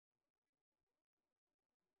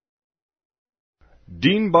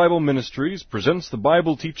Dean Bible Ministries presents the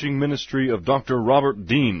Bible teaching ministry of Dr. Robert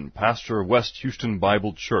Dean, pastor of West Houston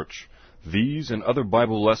Bible Church. These and other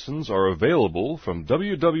Bible lessons are available from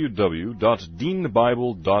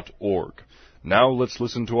www.deanbible.org. Now let's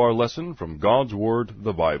listen to our lesson from God's Word,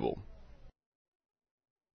 the Bible.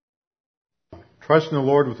 Trust in the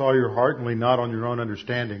Lord with all your heart and lean not on your own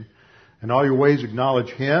understanding. In all your ways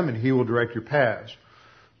acknowledge Him, and He will direct your paths.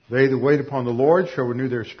 They that wait upon the Lord shall renew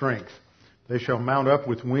their strength. They shall mount up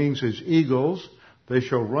with wings as eagles. They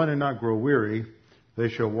shall run and not grow weary. They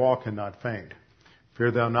shall walk and not faint.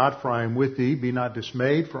 Fear thou not, for I am with thee. Be not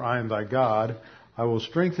dismayed, for I am thy God. I will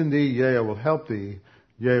strengthen thee, yea, I will help thee.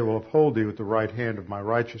 Yea, I will uphold thee with the right hand of my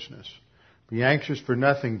righteousness. Be anxious for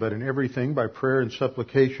nothing, but in everything by prayer and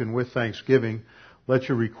supplication with thanksgiving, let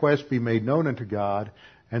your requests be made known unto God,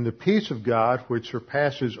 and the peace of God, which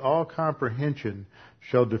surpasses all comprehension,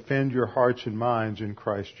 shall defend your hearts and minds in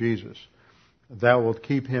Christ Jesus. Thou wilt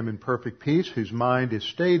keep him in perfect peace, whose mind is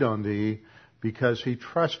stayed on thee, because he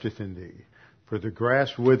trusteth in thee. For the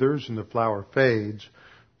grass withers and the flower fades,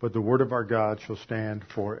 but the word of our God shall stand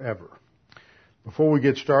forever. Before we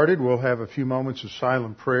get started, we'll have a few moments of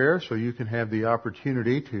silent prayer so you can have the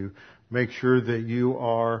opportunity to make sure that you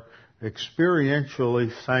are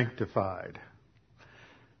experientially sanctified,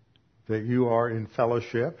 that you are in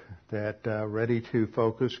fellowship, that ready to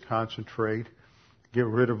focus, concentrate, get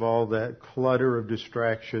rid of all that clutter of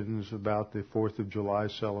distractions about the 4th of July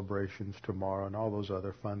celebrations tomorrow and all those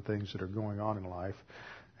other fun things that are going on in life,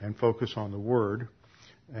 and focus on the Word.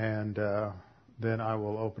 And then I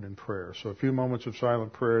will open in prayer. So a few moments of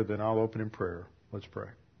silent prayer, then I'll open in prayer. Let's pray.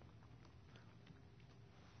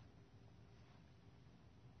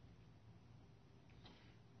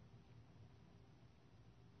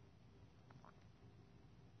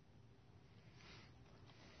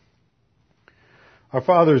 Our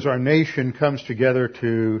Father, as our nation comes together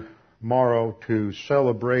tomorrow to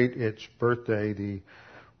celebrate its birthday, the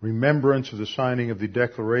remembrance of the signing of the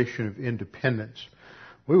Declaration of Independence,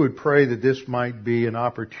 we would pray that this might be an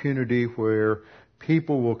opportunity where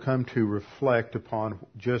people will come to reflect upon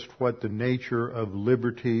just what the nature of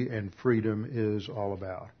liberty and freedom is all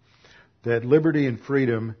about. That liberty and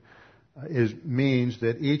freedom means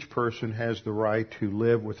that each person has the right to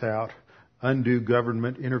live without undue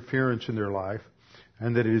government interference in their life,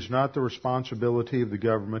 and that it is not the responsibility of the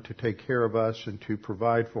government to take care of us and to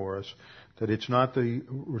provide for us, that it's not the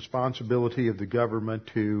responsibility of the government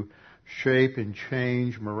to shape and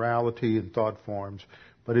change morality and thought forms,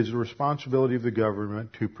 but it's the responsibility of the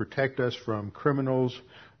government to protect us from criminals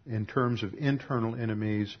in terms of internal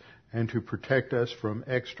enemies and to protect us from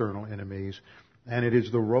external enemies. And it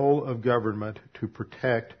is the role of government to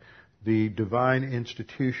protect the divine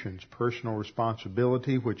institutions, personal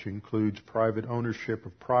responsibility, which includes private ownership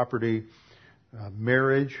of property,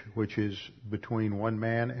 marriage, which is between one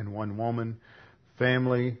man and one woman,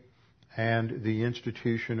 family, and the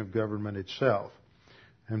institution of government itself.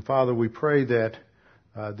 And Father, we pray that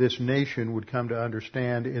this nation would come to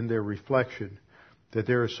understand in their reflection that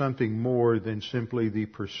there is something more than simply the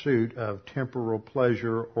pursuit of temporal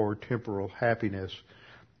pleasure or temporal happiness,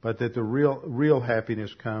 but that the real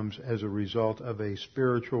happiness comes as a result of a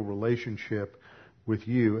spiritual relationship with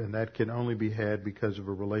you, and that can only be had because of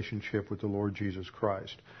a relationship with the Lord Jesus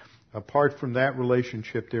Christ. Apart from that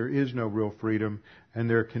relationship, there is no real freedom, and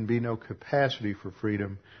there can be no capacity for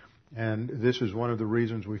freedom. And this is one of the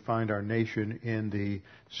reasons we find our nation in the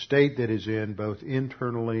state that is in, both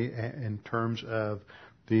internally in terms of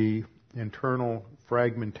the internal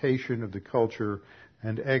fragmentation of the culture,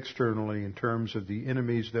 and externally in terms of the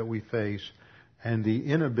enemies that we face and the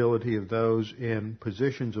inability of those in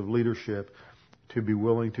positions of leadership to be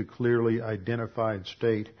willing to clearly identify and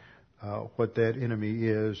state what that enemy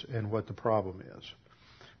is and what the problem is.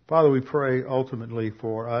 Father, we pray ultimately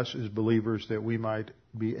for us as believers that we might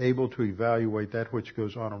be able to evaluate that which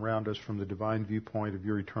goes on around us from the divine viewpoint of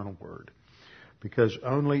your eternal word. Because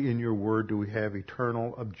only in your word do we have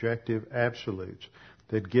eternal, objective absolutes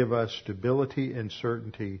that give us stability and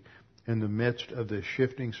certainty in the midst of the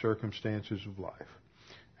shifting circumstances of life.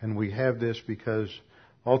 And we have this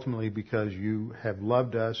ultimately because you have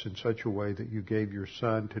loved us in such a way that you gave your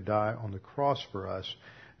Son to die on the cross for us,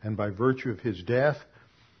 and by virtue of His death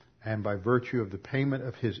and by virtue of the payment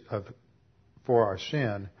for our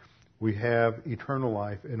sin, we have eternal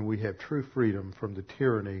life and we have true freedom from the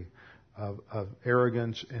tyranny of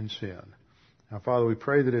arrogance and sin. Now, Father, we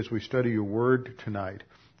pray that as we study your word tonight,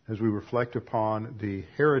 as we reflect upon the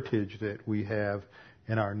heritage that we have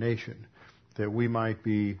in our nation, that we might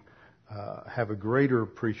have a greater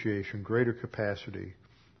appreciation, greater capacity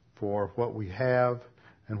for what we have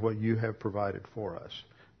and what you have provided for us.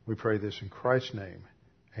 We pray this in Christ's name.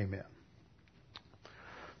 Amen.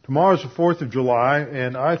 Tomorrow's the 4th of July,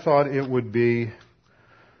 and I thought it would be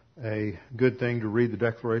a good thing to read the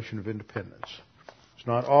Declaration of Independence. It's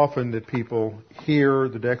not often that people hear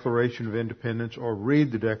the Declaration of Independence or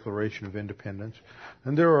read the Declaration of Independence,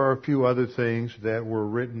 and there are a few other things that were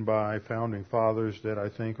written by founding fathers that I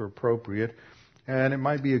think are appropriate, and it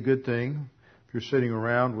might be a good thing if you're sitting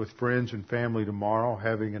around with friends and family tomorrow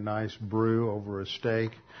having a nice brew over a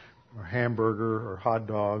steak or hamburger or hot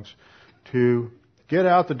dogs to get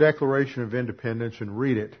out the Declaration of Independence and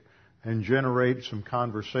read it and generate some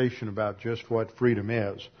conversation about just what freedom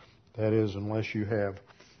is. That is, unless you have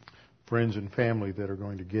friends and family that are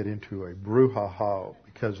going to get into a brouhaha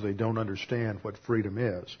because they don't understand what freedom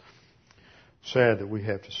is. Sad that we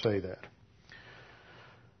have to say that.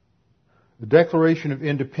 The Declaration of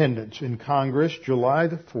Independence in Congress, July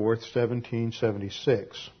the 4th,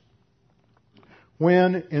 1776.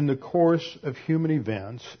 When, in the course of human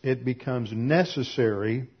events, it becomes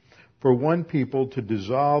necessary for one people to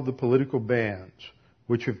dissolve the political bands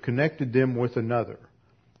which have connected them with another,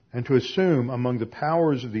 and to assume among the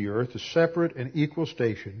powers of the earth a separate and equal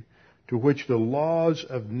station to which the laws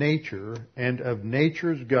of nature and of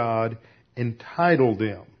nature's God entitle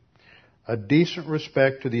them. A decent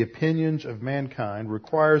respect to the opinions of mankind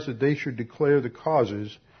requires that they should declare the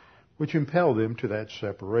causes which impel them to that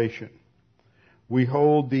separation. We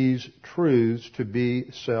hold these truths to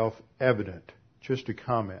be self-evident. Just a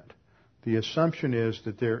comment. The assumption is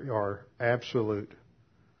that there are absolute,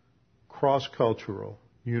 cross-cultural,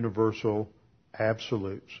 universal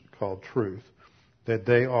absolutes called truth, that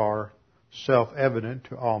they are self-evident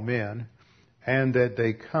to all men, and that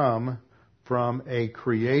they come from a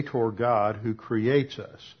creator God who creates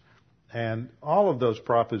us. And all of those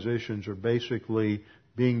propositions are basically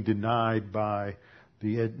being denied by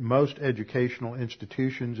the most educational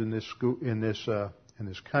institutions in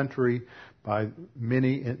this country, by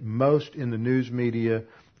most in the news media,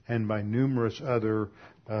 and by numerous other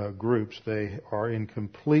groups. They are in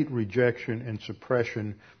complete rejection and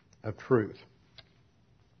suppression of truth.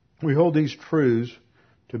 We hold these truths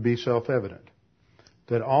to be self-evident,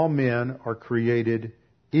 that all men are created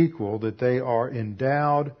equal, that they are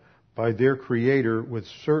endowed by their Creator with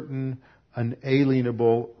certain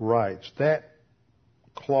unalienable rights. That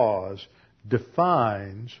clause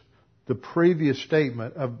defines the previous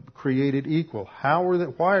statement of created equal.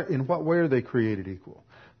 In what way are they created equal?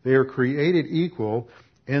 They are created equal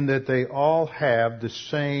in that they all have the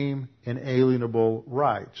same inalienable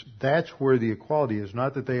rights. That's where the equality is.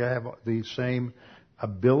 Not that they have the same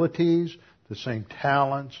abilities, the same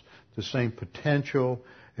talents, the same potential.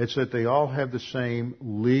 It's that they all have the same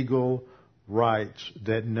legal rights,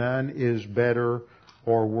 that none is better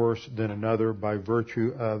or worse than another by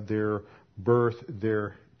virtue of their birth,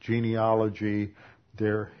 their genealogy,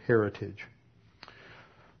 their heritage.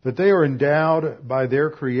 That they are endowed by their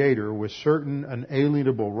Creator with certain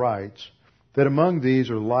unalienable rights, that among these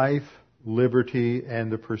are life, liberty,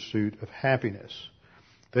 and the pursuit of happiness.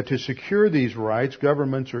 That to secure these rights,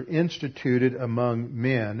 governments are instituted among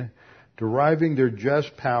men, deriving their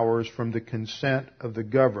just powers from the consent of the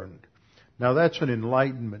governed. Now that's an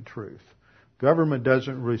Enlightenment truth. Government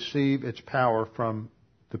doesn't receive its power from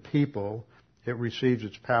the people. It receives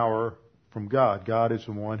its power from God. God is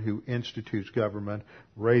the one who institutes government,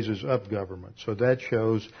 raises up government. So that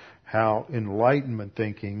shows how Enlightenment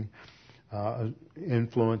thinking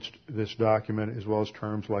influenced this document, as well as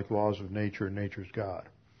terms like laws of nature and nature's God.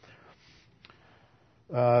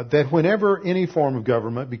 That whenever any form of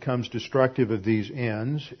government becomes destructive of these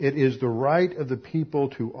ends, it is the right of the people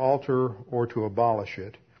to alter or to abolish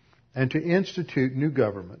it, and to institute new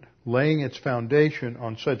government, laying its foundation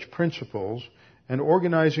on such principles and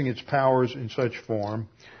organizing its powers in such form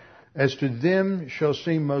as to them shall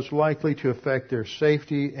seem most likely to affect their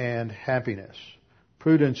safety and happiness.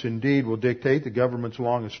 Prudence indeed will dictate that governments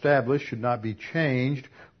long established should not be changed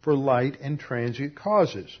for light and transient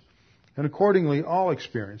causes. And accordingly, all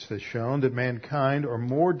experience has shown that mankind are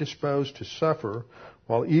more disposed to suffer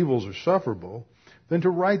while evils are sufferable than to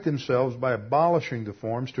right themselves by abolishing the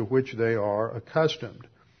forms to which they are accustomed.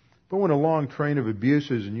 But when a long train of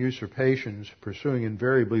abuses and usurpations, pursuing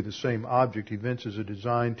invariably the same object, evinces a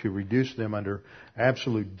design to reduce them under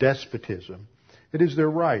absolute despotism, it is their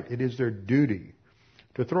right, it is their duty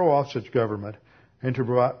to throw off such government and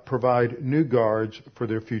to provide new guards for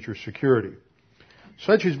their future security.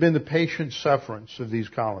 Such has been the patient sufferance of these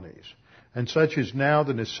colonies, and such is now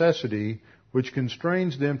the necessity which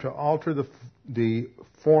constrains them to alter the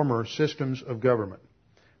former systems of government.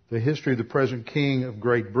 The history of the present king of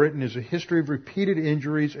Great Britain is a history of repeated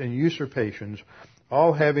injuries and usurpations,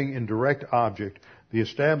 all having in direct object the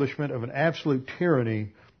establishment of an absolute tyranny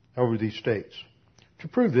over these states. To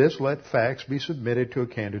prove this, let facts be submitted to a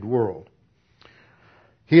candid world.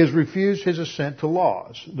 He has refused his assent to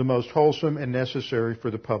laws, the most wholesome and necessary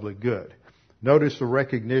for the public good. Notice the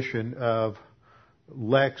recognition of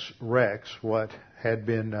Lex Rex, what had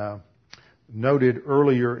been noted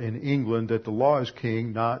earlier in England, that the law is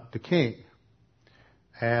king, not the king.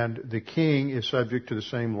 And the king is subject to the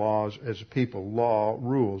same laws as the people. Law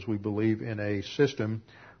rules. We believe in a system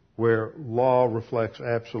where law reflects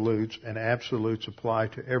absolutes and absolutes apply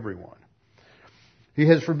to everyone. He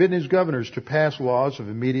has forbidden his governors to pass laws of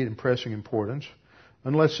immediate and pressing importance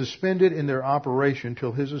unless suspended in their operation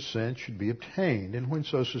till his assent should be obtained. And when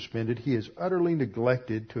so suspended, he has utterly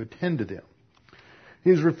neglected to attend to them. He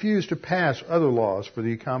has refused to pass other laws for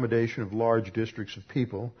the accommodation of large districts of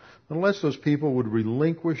people unless those people would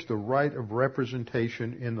relinquish the right of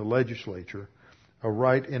representation in the legislature, a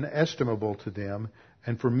right inestimable to them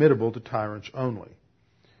and formidable to tyrants only.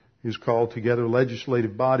 He has called together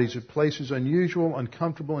legislative bodies at places unusual,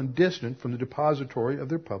 uncomfortable, and distant from the depository of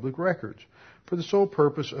their public records, for the sole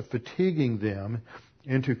purpose of fatiguing them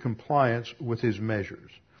into compliance with his measures.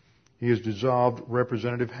 He has dissolved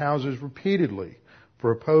representative houses repeatedly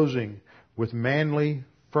for opposing with manly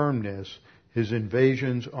firmness his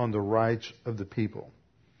invasions on the rights of the people.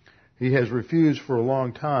 He has refused for a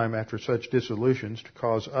long time after such dissolutions to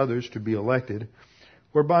cause others to be elected,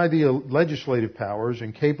 whereby the legislative powers,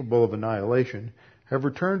 incapable of annihilation, have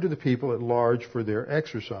returned to the people at large for their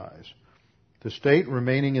exercise, the state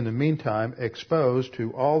remaining in the meantime exposed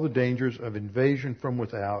to all the dangers of invasion from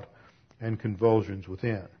without and convulsions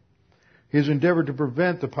within. He has endeavored to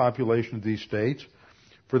prevent the population of these states,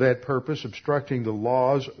 for that purpose obstructing the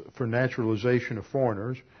laws for naturalization of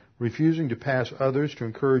foreigners, refusing to pass others to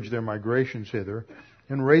encourage their migrations hither,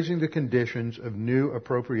 and raising the conditions of new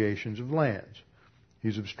appropriations of lands.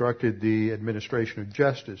 He's obstructed the administration of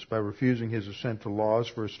justice by refusing his assent to laws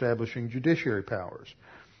for establishing judiciary powers.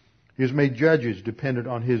 He has made judges dependent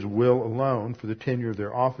on his will alone for the tenure of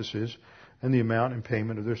their offices and the amount and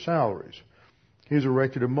payment of their salaries. He has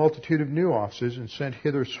erected a multitude of new offices and sent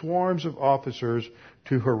hither swarms of officers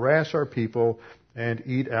to harass our people and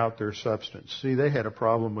eat out their substance. See, they had a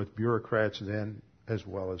problem with bureaucrats then as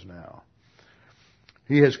well as now.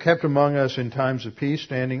 He has kept among us in times of peace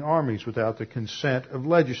standing armies without the consent of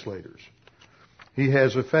legislators. He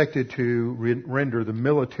has affected to render the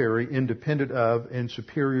military independent of and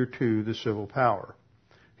superior to the civil power.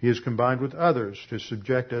 He has combined with others to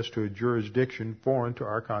subject us to a jurisdiction foreign to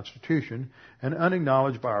our Constitution and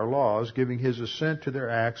unacknowledged by our laws, giving his assent to their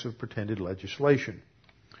acts of pretended legislation,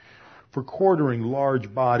 for quartering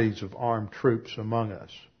large bodies of armed troops among us,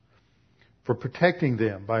 for protecting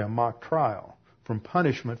them by a mock trial from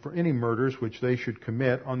punishment for any murders which they should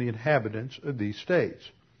commit on the inhabitants of these states,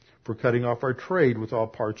 for cutting off our trade with all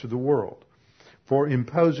parts of the world, for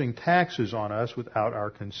imposing taxes on us without our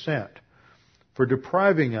consent, for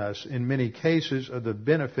depriving us in many cases of the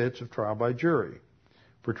benefits of trial by jury,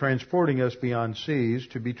 for transporting us beyond seas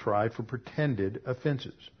to be tried for pretended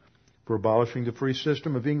offenses, for abolishing the free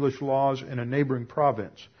system of English laws in a neighboring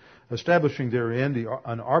province, establishing therein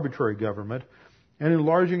an arbitrary government, and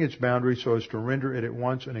enlarging its boundaries so as to render it at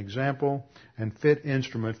once an example and fit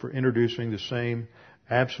instrument for introducing the same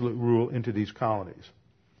absolute rule into these colonies,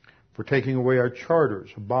 for taking away our charters,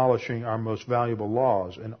 abolishing our most valuable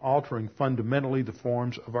laws, and altering fundamentally the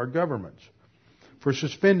forms of our governments, for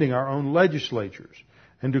suspending our own legislatures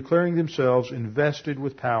and declaring themselves invested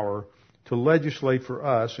with power to legislate for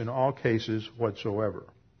us in all cases whatsoever.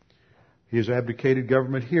 He has abdicated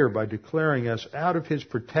government here by declaring us out of his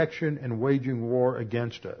protection and waging war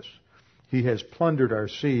against us. He has plundered our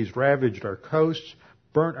seas, ravaged our coasts,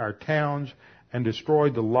 burnt our towns, and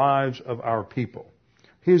destroyed the lives of our people.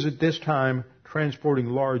 He is at this time transporting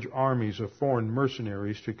large armies of foreign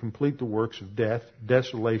mercenaries to complete the works of death,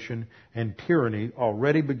 desolation, and tyranny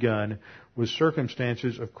already begun with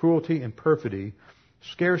circumstances of cruelty and perfidy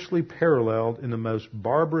scarcely paralleled in the most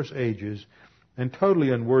barbarous ages and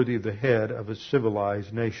totally unworthy of the head of a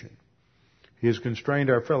civilized nation. He has constrained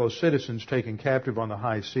our fellow citizens taken captive on the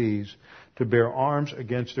high seas to bear arms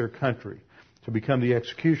against their country, to become the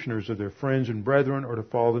executioners of their friends and brethren, or to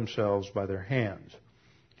fall themselves by their hands.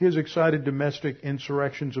 He has excited domestic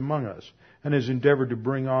insurrections among us, and has endeavored to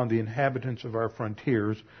bring on the inhabitants of our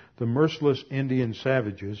frontiers, the merciless Indian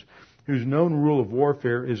savages, whose known rule of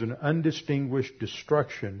warfare is an undistinguished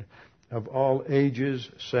destruction of all ages,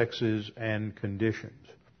 sexes, and conditions.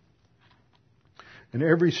 In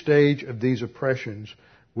every stage of these oppressions,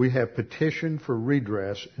 we have petitioned for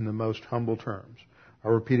redress in the most humble terms.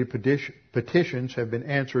 Our repeated petitions have been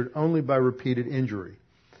answered only by repeated injury.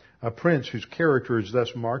 A prince whose character is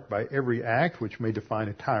thus marked by every act which may define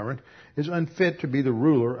a tyrant is unfit to be the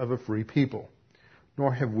ruler of a free people.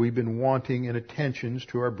 Nor have we been wanting in attentions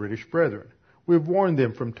to our British brethren. We have warned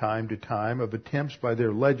them from time to time of attempts by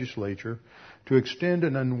their legislature to extend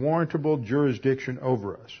an unwarrantable jurisdiction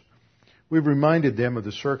over us. We've reminded them of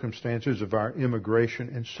the circumstances of our immigration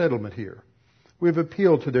and settlement here. We have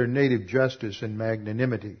appealed to their native justice and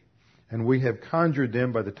magnanimity, and we have conjured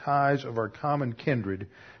them by the ties of our common kindred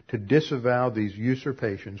to disavow these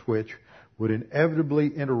usurpations which would inevitably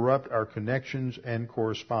interrupt our connections and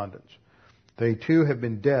correspondence. They too have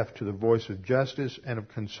been deaf to the voice of justice and of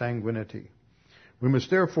consanguinity. We must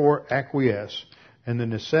therefore acquiesce in the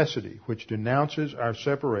necessity which denounces our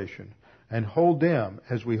separation and hold them,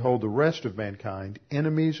 as we hold the rest of mankind,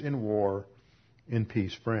 enemies in war, in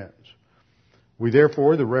peace friends. We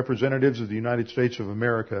therefore, the representatives of the United States of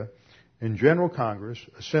America, in General Congress,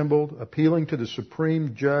 assembled, appealing to the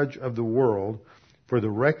Supreme Judge of the world for the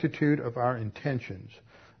rectitude of our intentions,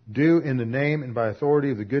 do in the name and by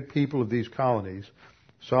authority of the good people of these colonies,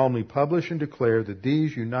 solemnly publish and declare that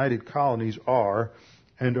these united colonies are,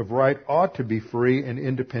 and of right ought to be free and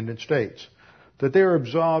independent states, that they are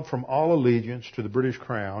absolved from all allegiance to the British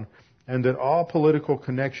Crown, and that all political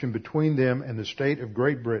connection between them and the state of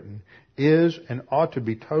Great Britain is and ought to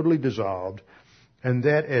be totally dissolved, and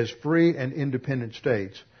that as free and independent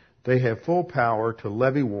states, they have full power to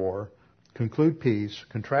levy war, conclude peace,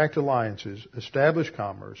 contract alliances, establish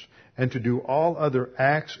commerce, and to do all other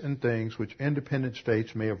acts and things which independent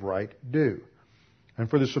states may of right do. And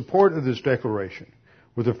for the support of this declaration,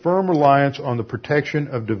 with a firm reliance on the protection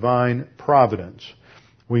of divine providence,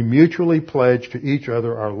 we mutually pledge to each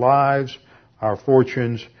other our lives, our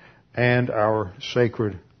fortunes, and our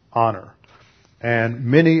sacred honor. And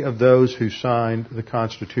many of those who signed the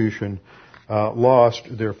Constitution lost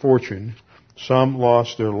their fortune. Some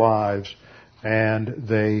lost their lives, and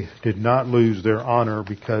they did not lose their honor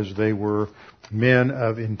because they were men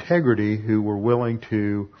of integrity who were willing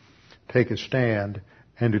to take a stand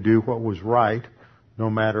and to do what was right, no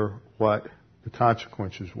matter what the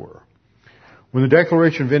consequences were. When the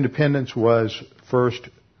Declaration of Independence was first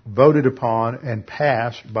voted upon and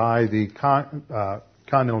passed by the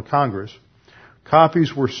Continental Congress,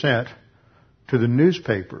 copies were sent to the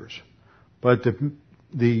newspapers, but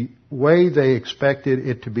the way they expected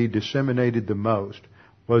it to be disseminated the most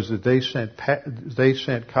was that they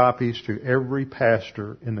sent copies to every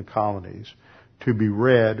pastor in the colonies to be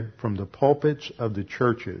read from the pulpits of the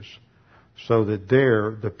churches, so that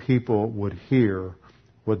there the people would hear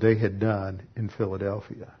what they had done in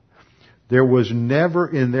Philadelphia. There was never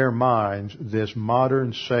in their minds this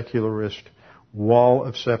modern secularist wall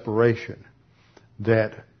of separation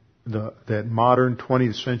that modern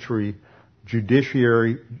 20th century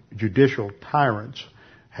judicial tyrants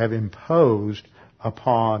have imposed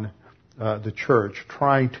upon the church,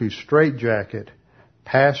 trying to straitjacket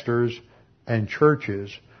pastors and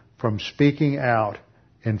churches from speaking out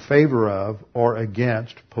in favor of or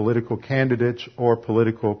against political candidates or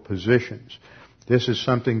political positions. This is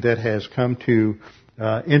something that has come to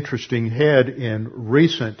interesting head in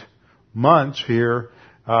recent months here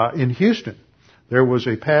in Houston. There was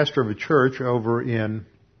a pastor of a church over in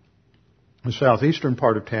the southeastern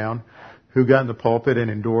part of town who got in the pulpit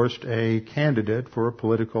and endorsed a candidate for a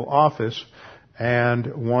political office,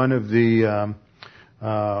 and one of the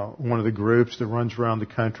groups that runs around the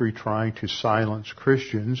country trying to silence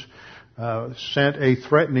Christians sent a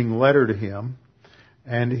threatening letter to him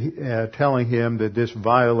and telling him that this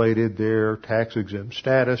violated their tax-exempt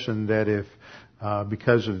status, and that if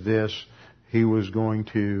because of this he was going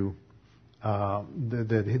to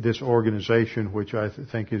that this organization, which I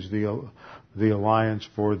think is the Alliance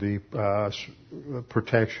for the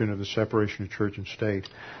Protection of the Separation of Church and State,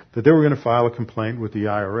 that they were going to file a complaint with the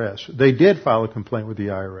IRS. They did file a complaint with the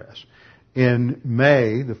IRS. In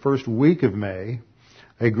May, the first week of May,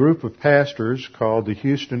 a group of pastors called the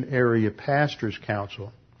Houston Area Pastors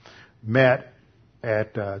Council met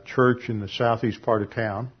at a church in the southeast part of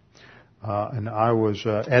town, and I was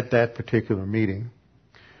at that particular meeting.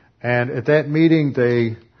 And at that meeting,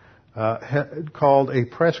 they called a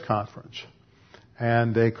press conference.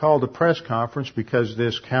 And they called a press conference because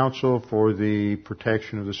this Council for the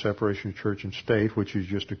Protection of the Separation of Church and State, which is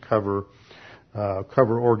just a cover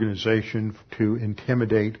organization to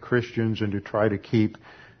intimidate Christians and to try to keep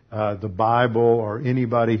the Bible or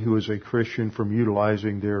anybody who is a Christian from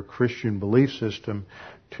utilizing their Christian belief system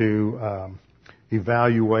to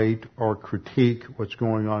evaluate or critique what's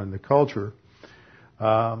going on in the culture.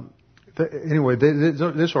 Anyway,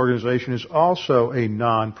 this organization is also a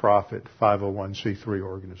non-profit 501c3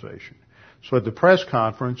 organization. So at the press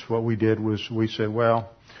conference, what we did was we said, well,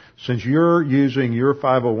 since you're using your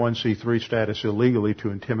 501c3 status illegally to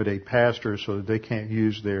intimidate pastors so that they can't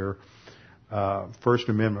use their First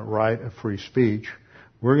Amendment right of free speech,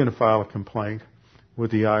 we're going to file a complaint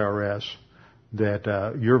with the IRS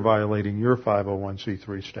that you're violating your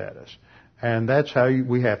 501c3 status. And that's how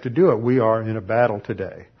we have to do it. We are in a battle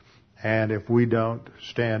today. And if we don't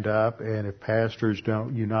stand up and if pastors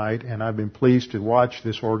don't unite, and I've been pleased to watch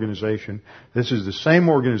this organization, this is the same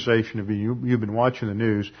organization, you've been watching the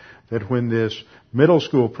news, that when this middle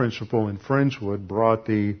school principal in Friendswood brought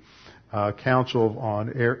the Council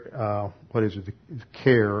on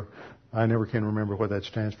CARE, I never can remember what that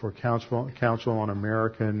stands for, Council on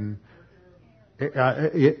American,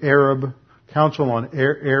 Council on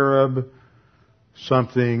Arab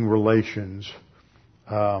something relations.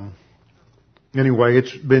 Anyway,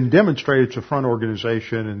 it's been demonstrated it's a front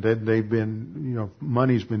organization and that they've been,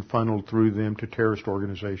 money's been funneled through them to terrorist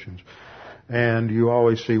organizations. And you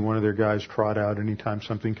always see one of their guys trot out anytime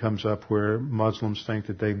something comes up where Muslims think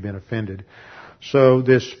that they've been offended. So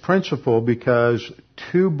this principal, because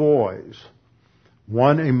two boys,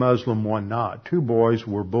 one a Muslim, one not, two boys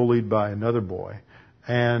were bullied by another boy.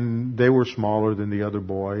 And they were smaller than the other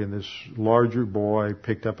boy, and this larger boy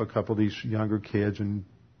picked up a couple of these younger kids and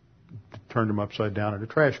turned them upside down in a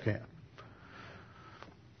trash can.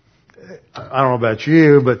 I don't know about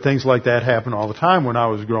you, but things like that happened all the time when I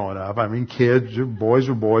was growing up. I mean, boys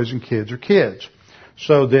are boys and kids are kids.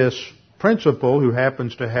 So this principal, who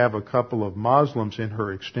happens to have a couple of Muslims in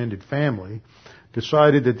her extended family,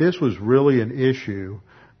 decided that this was really an issue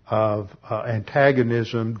of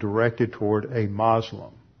antagonism directed toward a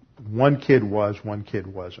Muslim. One kid was, one kid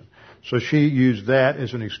wasn't. So she used that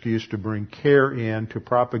as an excuse to bring CARE in to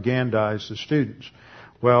propagandize the students.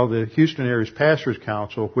 Well, the Houston Area's Pastors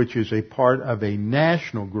Council, which is a part of a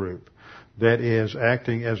national group that is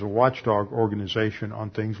acting as a watchdog organization on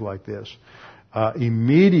things like this,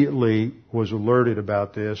 immediately was alerted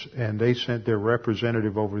about this, and they sent their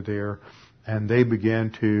representative over there, and they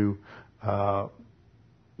began to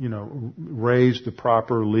raise the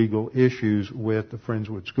proper legal issues with the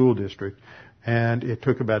Friendswood School District. And it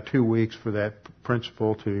took about 2 weeks for that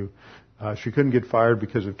principal to, she couldn't get fired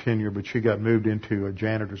because of tenure, but she got moved into a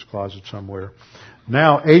janitor's closet somewhere.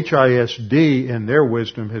 Now HISD, in their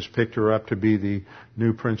wisdom, has picked her up to be the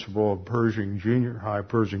new principal of Pershing Junior High,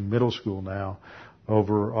 Pershing Middle School now,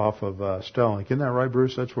 over off of Stelling. Isn't that right,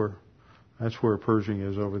 Bruce? That's where Pershing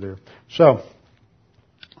is over there. So,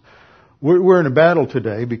 we're in a battle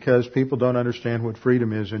today because people don't understand what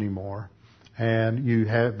freedom is anymore. And you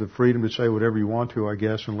have the freedom to say whatever you want to, I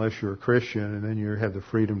guess, unless you're a Christian, and then you have the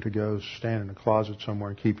freedom to go stand in a closet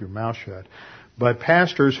somewhere and keep your mouth shut. But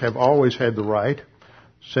pastors have always had the right,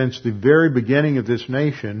 since the very beginning of this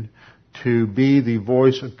nation, to be the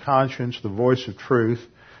voice of conscience, the voice of truth,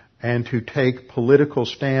 and to take political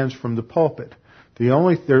stands from the pulpit. There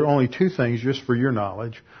are only two things, just for your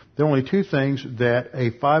knowledge, there are only two things that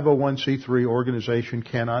a 501c3 organization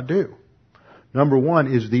cannot do. Number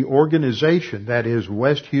one is the organization, that is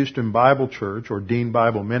West Houston Bible Church or Dean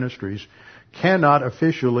Bible Ministries, cannot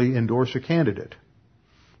officially endorse a candidate.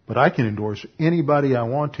 But I can endorse anybody I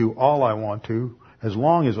want to, all I want to, as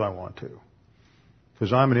long as I want to.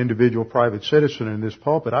 Because I'm an individual private citizen in this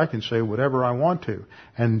pulpit, I can say whatever I want to.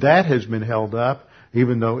 And that has been held up,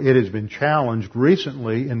 even though it has been challenged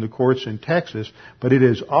recently in the courts in Texas, but it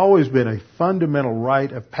has always been a fundamental right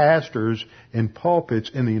of pastors in pulpits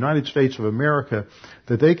in the United States of America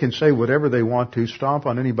that they can say whatever they want to, stomp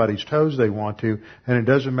on anybody's toes they want to, and it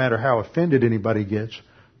doesn't matter how offended anybody gets,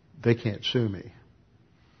 they can't sue me.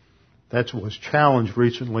 That's what was challenged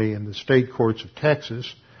recently in the state courts of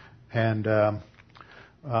Texas, and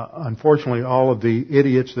unfortunately all of the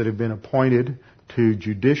idiots that have been appointed to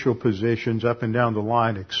judicial positions up and down the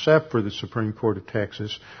line, except for the Supreme Court of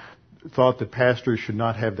Texas, thought that pastors should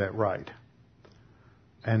not have that right.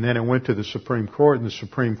 And then it went to the Supreme Court, and the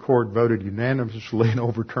Supreme Court voted unanimously and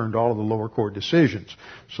overturned all of the lower court decisions.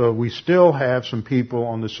 So we still have some people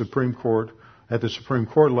on the Supreme Court, at the Supreme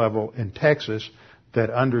Court level in Texas, that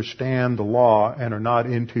understand the law and are not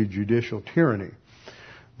into judicial tyranny.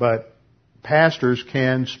 But pastors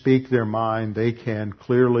can speak their mind. They can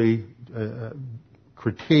clearly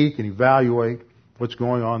critique and evaluate what's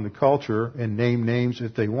going on in the culture and name names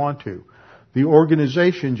if they want to. The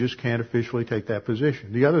organization just can't officially take that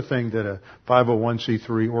position. The other thing that a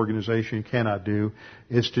 501c3 organization cannot do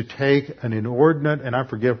is to take an inordinate, and I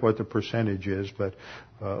forget what the percentage is, but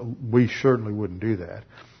we certainly wouldn't do that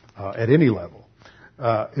at any level.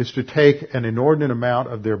 is to take an inordinate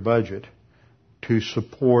amount of their budget to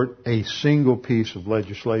support a single piece of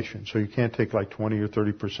legislation. So you can't take like 20 or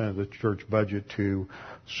 30% of the church budget to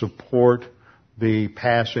support the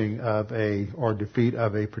passing of or defeat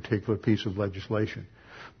of a particular piece of legislation.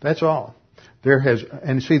 That's all.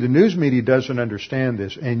 And see, the news media doesn't understand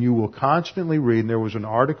this, and you will constantly read, and there was an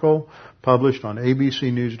article published on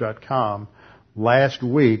abcnews.com last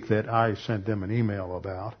week that I sent them an email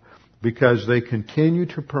about, because they continue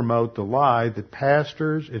to promote the lie that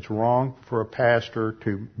it's wrong for a pastor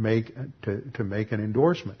to make an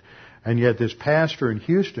endorsement. And yet this pastor in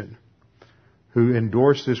Houston, who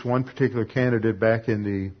endorsed this one particular candidate back in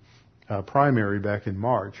the primary back in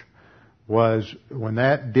March, when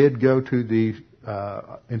that did go to the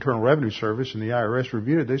Internal Revenue Service and the IRS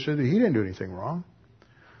reviewed it, they said that he didn't do anything wrong.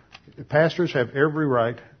 Pastors have every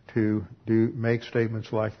right to make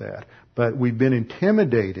statements like that. But we've been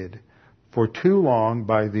intimidated for too long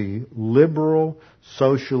by the liberal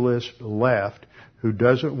socialist left who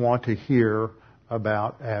doesn't want to hear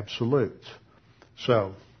about absolutes.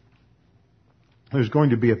 So, there's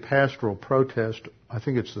going to be a pastoral protest, I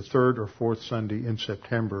think it's the third or fourth Sunday in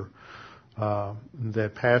September,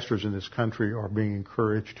 that pastors in this country are being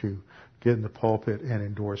encouraged to get in the pulpit and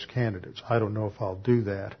endorse candidates. I don't know if I'll do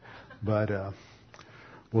that, but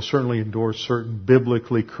we'll certainly endorse certain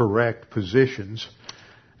biblically correct positions.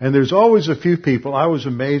 And there's always a few people. I was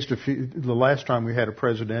amazed the last time we had a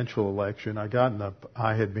presidential election.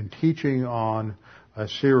 I had been teaching on a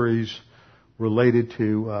series related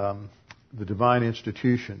to the divine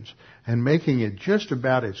institutions and making it just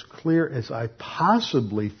about as clear as I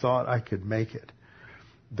possibly thought I could make it.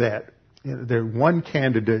 That one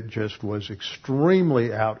candidate just was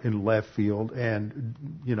extremely out in left field and,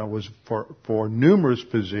 was for numerous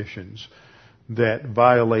positions that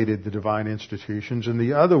violated the divine institutions, and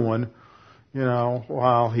the other one,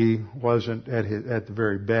 while he wasn't at the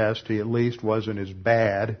very best, he at least wasn't as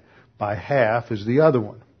bad by half as the other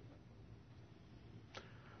one.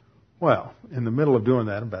 Well, in the middle of doing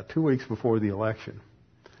that, about 2 weeks before the election,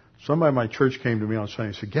 somebody in my church came to me on Sunday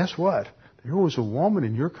and said, "Guess what? There was a woman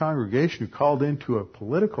in your congregation who called into a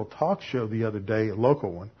political talk show the other day, a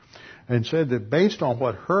local one, and said that based on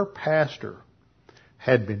what her pastor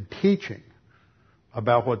had been teaching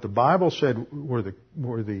about what the Bible said were the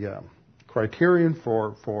criterion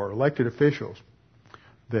for elected officials,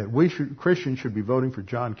 that Christians should be voting for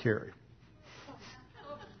John Kerry."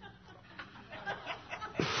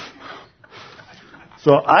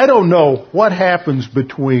 So I don't know what happens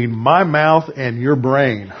between my mouth and your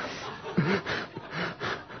brain.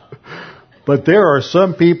 But there are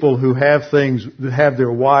some people who have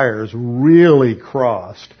their wires really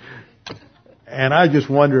crossed. And I just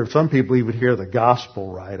wonder if some people even hear the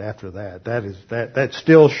gospel right after that. That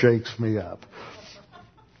still shakes me up.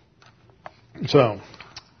 So,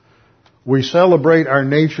 we celebrate our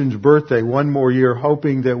nation's birthday one more year,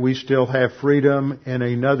 hoping that we still have freedom in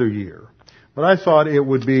another year. But I thought it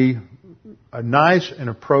would be nice and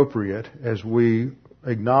appropriate as we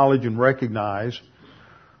acknowledge and recognize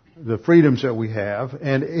the freedoms that we have.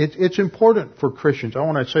 And it's important for Christians. I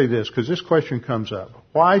want to say this because this question comes up.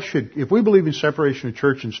 If we believe in separation of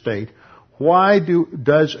church and state, what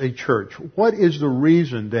is the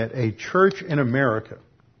reason that a church in America,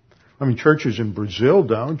 churches in Brazil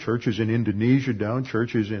don't, churches in Indonesia don't,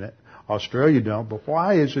 churches in Australia don't, but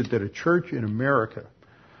why is it that churches in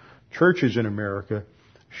America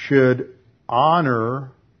should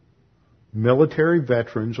honor military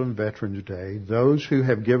veterans on Veterans Day, those who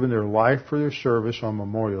have given their life for their service on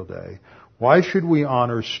Memorial Day? Why should we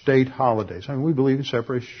honor state holidays? We believe in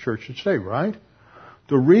separation of church and state, right?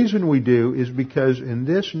 The reason we do is because in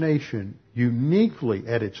this nation, uniquely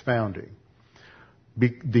at its founding,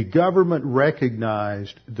 the government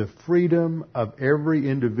recognized the freedom of every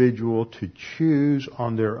individual to choose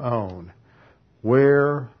on their own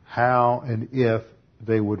where, how, and if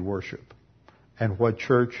they would worship, and what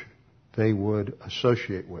church they would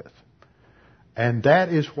associate with. And that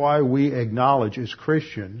is why we acknowledge as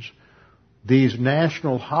Christians these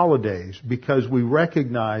national holidays, because we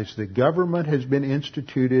recognize that government has been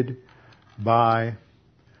instituted by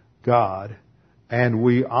God, and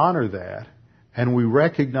we honor that, and we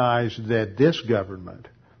recognize that this government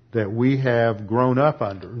that we have grown up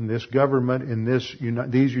under, and this government in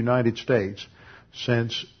these United States,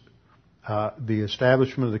 since the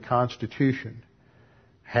establishment of the Constitution,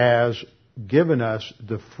 has given us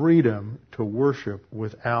the freedom to worship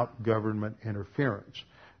without government interference.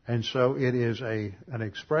 And so it is an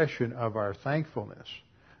expression of our thankfulness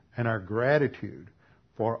and our gratitude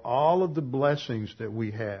for all of the blessings that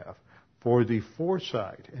we have, for the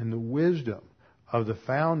foresight and the wisdom of the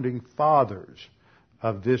founding fathers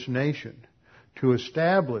of this nation to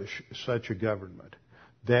establish such a government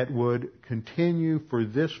that would continue for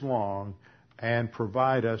this long and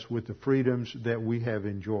provide us with the freedoms that we have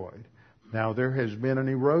enjoyed. Now, there has been an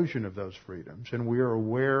erosion of those freedoms, and we are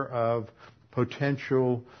aware of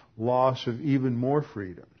potential loss of even more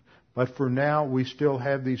freedoms. But for now, we still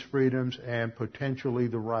have these freedoms and potentially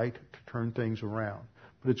the right to turn things around.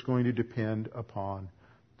 But it's going to depend upon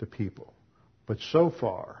the people. But so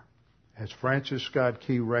far, as Francis Scott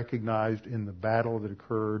Key recognized in the battle that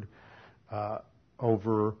occurred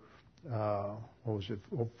over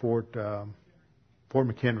Fort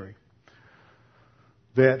McHenry,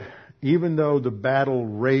 that even though the battle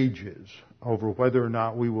rages over whether or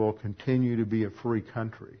not we will continue to be a free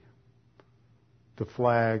country, the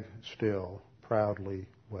flag still proudly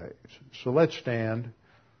waves. So let's stand,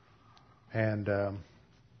 and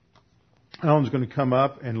Alan's going to come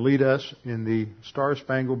up and lead us in the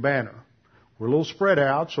Star-Spangled Banner. We're a little spread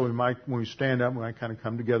out, so we might, when we stand up, we might kind of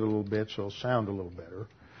come together a little bit so it'll sound a little better.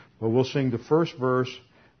 But we'll sing the first verse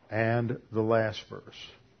and the last verse.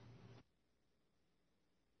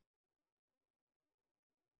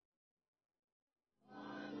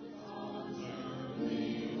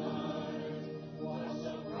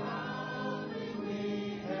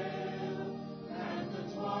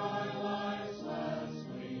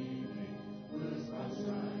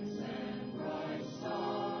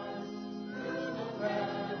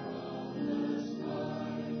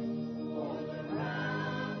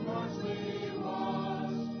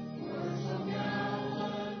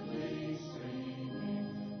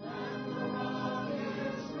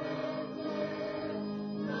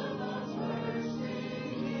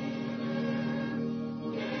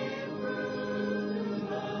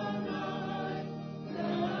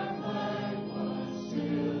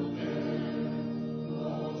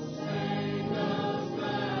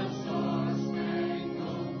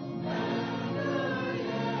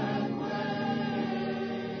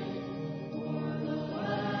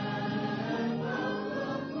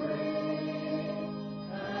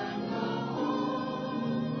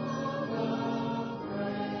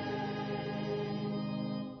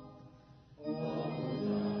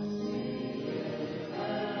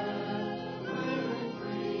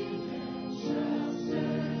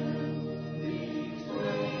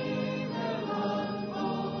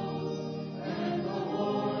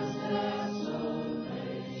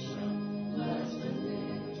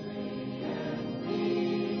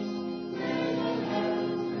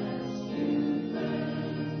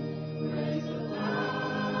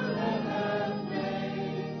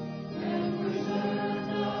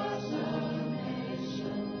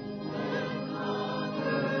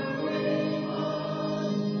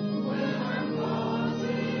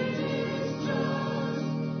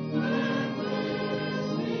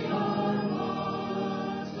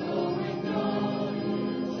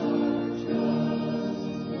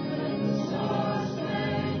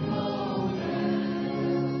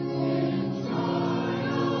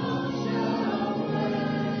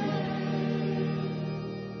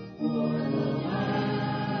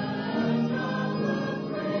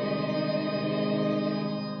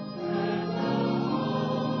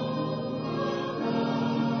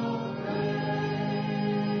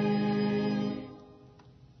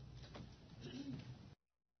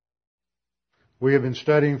 We have been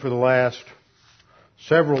studying for the last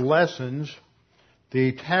several lessons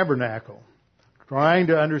the tabernacle, trying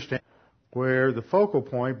to understand where the focal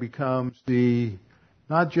point becomes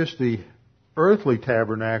not just the earthly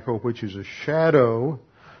tabernacle, which is a shadow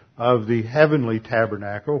of the heavenly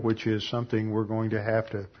tabernacle, which is something we're going to have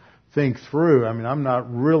to think through. I mean, I'm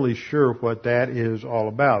not really sure what that is all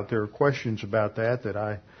about. There are questions about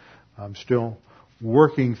that I'm still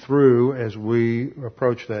working through as we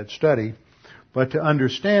approach that study. But to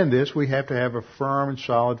understand this, we have to have a firm and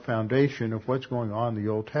solid foundation of what's going on in the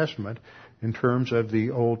Old Testament in terms of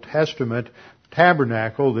the Old Testament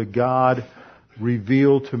tabernacle that God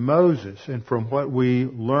revealed to Moses. And from what we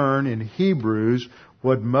learn in Hebrews,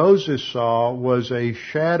 what Moses saw was a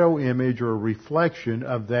shadow image or a reflection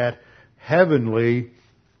of that heavenly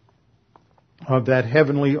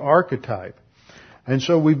archetype. And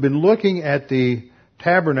so we've been looking at the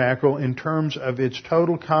tabernacle in terms of its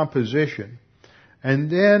total composition.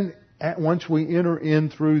 And then, once we enter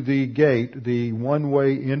in through the gate, the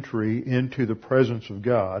one-way entry into the presence of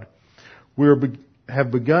God, we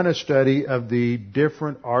have begun a study of the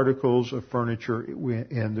different articles of furniture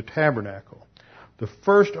in the tabernacle. The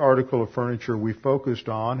first article of furniture we focused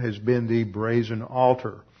on has been the brazen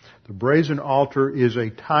altar. The brazen altar is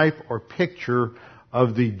a type or picture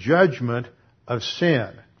of the judgment of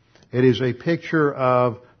sin. It is a picture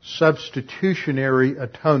of substitutionary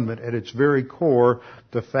atonement. At its very core,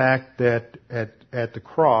 the fact that at the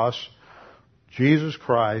cross, Jesus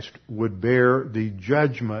Christ would bear the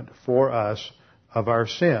judgment for us of our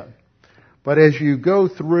sin. But as you go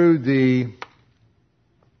through the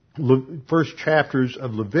first chapters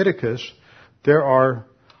of Leviticus, there are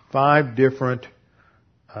 5 different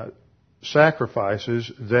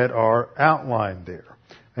sacrifices that are outlined there.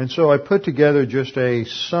 And so I put together just a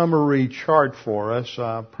summary chart for us.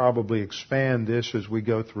 I'll probably expand this as we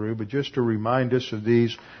go through, but just to remind us of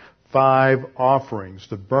these 5 offerings: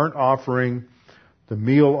 the burnt offering, the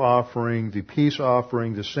meal offering, the peace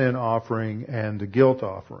offering, the sin offering, and the guilt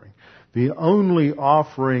offering. The only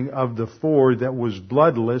offering of the 4 that was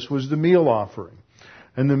bloodless was the meal offering.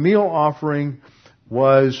 And the meal offering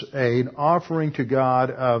was an offering to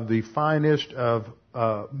God of the finest of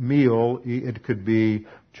meal. It could be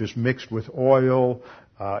just mixed with oil.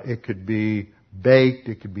 It could be baked.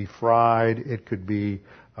 It could be fried. It could be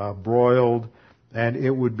broiled. And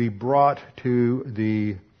it would be brought to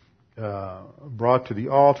the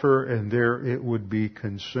altar, and there it would be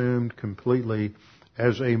consumed completely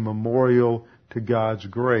as a memorial to God's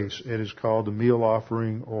grace. It is called a meal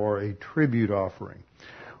offering or a tribute offering.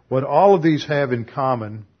 What all of these have in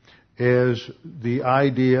common is the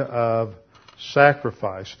idea of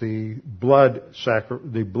sacrifice, the blood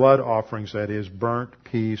offerings, that is, burnt,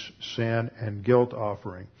 peace, sin, and guilt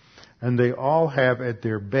offering. And they all have at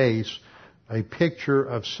their base a picture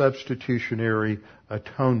of substitutionary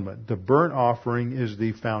atonement. The burnt offering is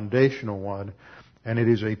the foundational one, and it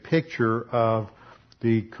is a picture of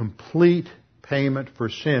the complete payment for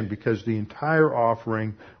sin, because the entire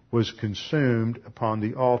offering was consumed upon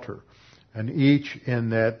the altar. And each in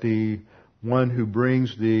that the one who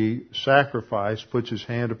brings the sacrifice puts his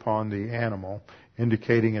hand upon the animal,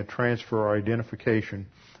 indicating a transfer or identification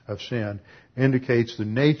of sin, indicates the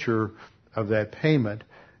nature of that payment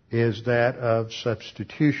is that of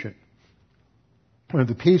substitution.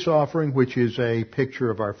 The peace offering, which is a picture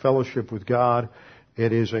of our fellowship with God,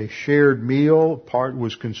 it is a shared meal. Part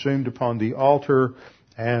was consumed upon the altar,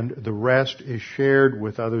 and the rest is shared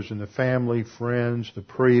with others in the family, friends, the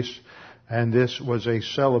priests. And this was a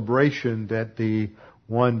celebration that the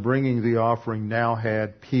one bringing the offering now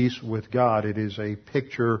had peace with God. It is a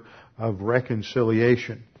picture of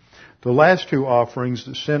reconciliation. The last 2 offerings,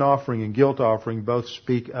 the sin offering and guilt offering, both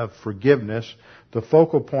speak of forgiveness. The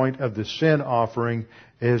focal point of the sin offering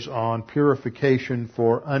is on purification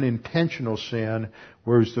for unintentional sin,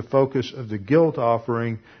 whereas the focus of the guilt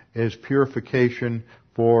offering is purification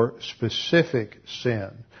for specific sin.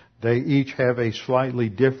 They each have a slightly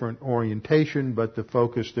different orientation, but the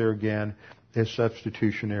focus there again is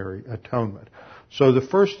substitutionary atonement. So the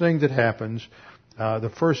first thing that happens,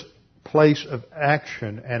 the first place of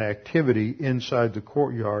action and activity inside the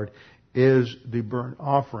courtyard is the burnt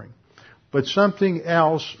offering. But something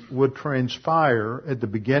else would transpire at the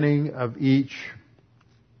beginning of each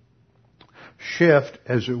shift,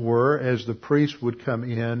 as it were, as the priest would come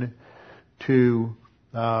in to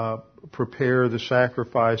prepare the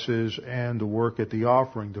sacrifices and the work at the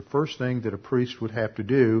offering. The first thing that a priest would have to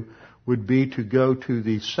do would be to go to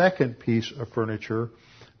the second piece of furniture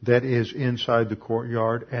that is inside the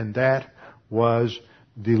courtyard, and that was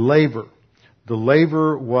the laver. The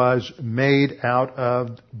laver was made out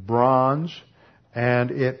of bronze, and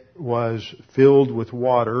it was filled with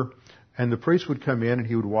water, and the priest would come in and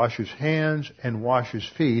he would wash his hands and wash his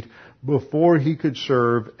feet before he could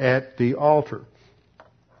serve at the altar.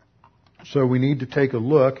 So we need to take a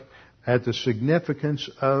look at the significance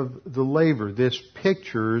of the laver. This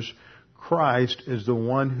pictures Christ as the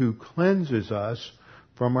one who cleanses us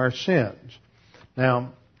from our sins.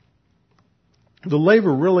 Now, the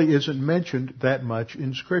laver really isn't mentioned that much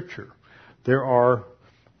in Scripture. There are a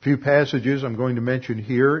few passages I'm going to mention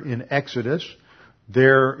here in Exodus.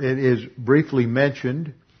 There it is briefly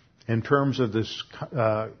mentioned in terms of this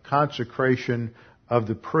consecration of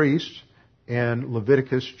the priests in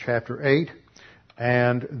Leviticus chapter 8.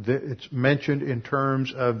 And it's mentioned in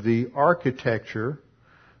terms of the architecture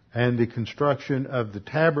and the construction of the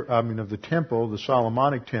temple, the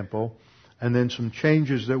Solomonic temple, and then some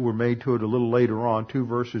changes that were made to it a little later on,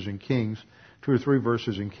 2 or 3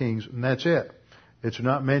 verses in Kings, and that's it. It's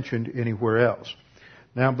not mentioned anywhere else.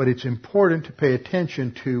 Now, but it's important to pay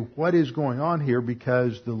attention to what is going on here,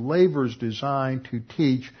 because the laver is designed to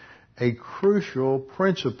teach a crucial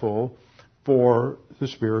principle for the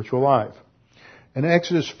spiritual life. In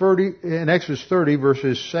Exodus 30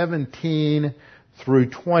 verses 17 through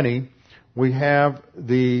 20, we have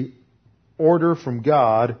the order from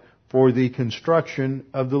God for the construction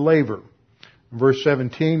of the laver. Verse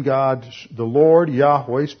 17, God, the Lord,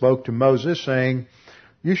 Yahweh, spoke to Moses, saying,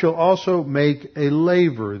 you shall also make a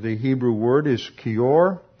laver. The Hebrew word is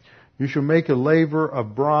kior. You shall make a laver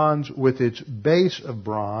of bronze with its base of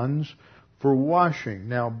bronze for washing.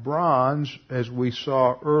 Now, bronze, as we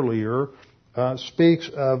saw earlier, speaks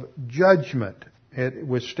of judgment. It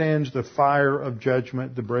withstands the fire of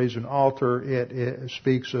judgment, the brazen altar. It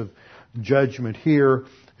speaks of judgment here.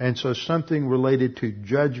 And so something related to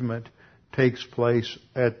judgment takes place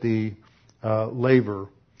at the laver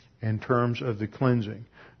in terms of the cleansing.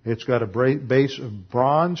 It's got a base of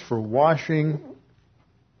bronze for washing,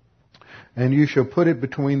 and you shall put it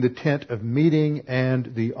between the tent of meeting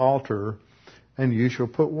and the altar, and you shall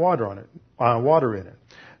put water in it.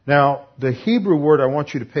 Now, the Hebrew word I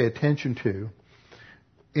want you to pay attention to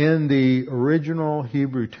in the original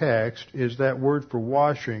Hebrew text is that word for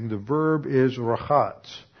washing. The verb is rachatz.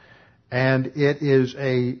 And it is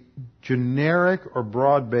a generic or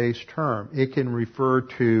broad-based term. It can refer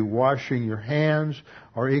to washing your hands,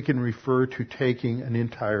 or it can refer to taking an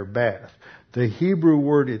entire bath. The Hebrew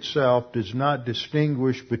word itself does not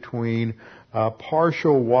distinguish between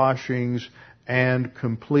partial washings and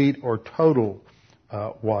complete or total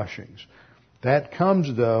washings. That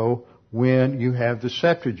comes, though, when you have the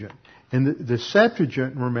Septuagint. And the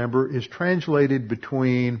Septuagint, remember, is translated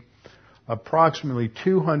between approximately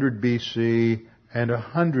 200 BC and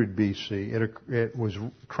 100 BC. It was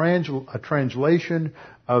a translation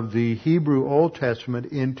of the Hebrew Old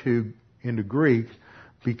Testament into Greek,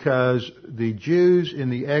 because the Jews in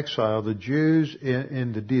the exile, the Jews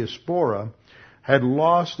in the diaspora, had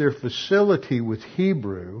lost their facility with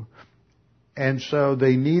Hebrew, and so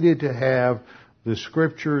they needed to have the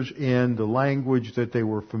scriptures in the language that they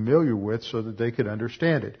were familiar with so that they could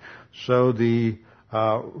understand it. So the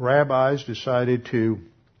rabbis decided to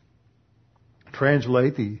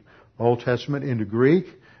translate the Old Testament into Greek,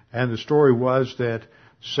 and the story was that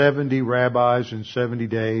 70 rabbis in 70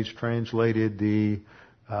 days translated the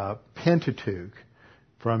Pentateuch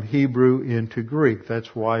from Hebrew into Greek.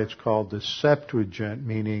 That's why it's called the Septuagint,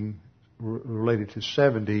 meaning related to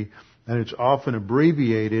 70, and it's often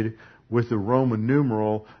abbreviated with the Roman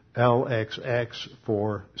numeral LXX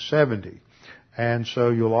for 70. And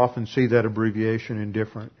so you'll often see that abbreviation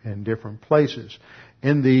in different places.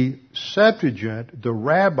 In the Septuagint, the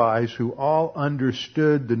rabbis who all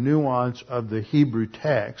understood the nuance of the Hebrew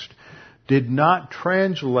text did not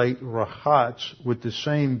translate rachatz with the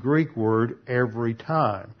same Greek word every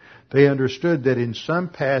time. They understood that in some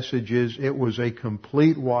passages it was a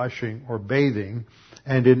complete washing or bathing,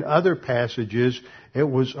 and in other passages it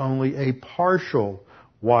was only a partial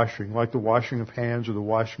washing, like the washing of hands or the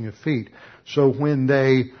washing of feet. So when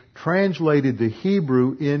they translated the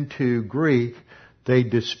Hebrew into Greek, they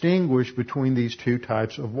distinguished between these two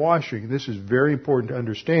types of washing. This is very important to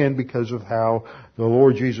understand because of how the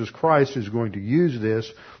Lord Jesus Christ is going to use this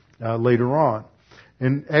later on.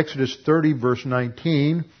 In Exodus 30, verse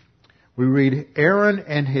 19, we read, Aaron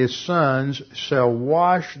and his sons shall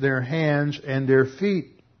wash their hands and their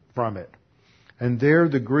feet from it. And there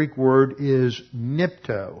the Greek word is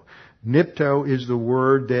nipto. Nipto is the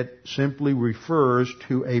word that simply refers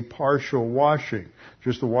to a partial washing,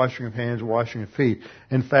 just the washing of hands, washing of feet.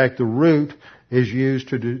 In fact, the root is used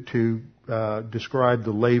to describe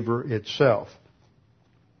the laver itself.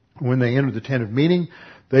 When they enter the tent of meeting,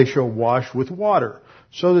 they shall wash with water,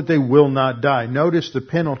 so that they will not die. Notice the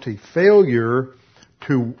penalty. Failure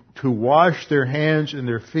to wash their hands and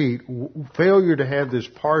their feet, failure to have this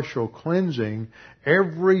partial cleansing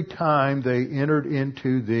every time they entered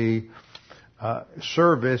into the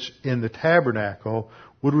service in the tabernacle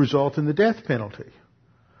would result in the death penalty.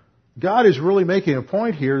 God is really making a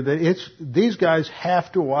point here that these guys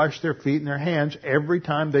have to wash their feet and their hands every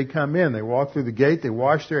time they come in. They walk through the gate, they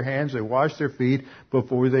wash their hands, they wash their feet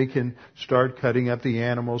before they can start cutting up the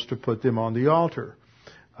animals to put them on the altar.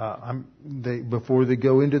 Before they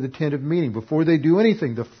go into the tent of meeting, before they do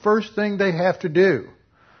anything, the first thing they have to do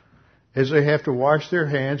is they have to wash their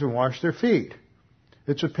hands and wash their feet.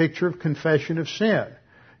 It's a picture of confession of sin.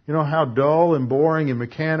 You know how dull and boring and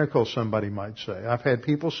mechanical somebody might say. I've had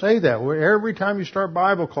people say that. Every time you start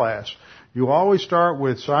Bible class, you always start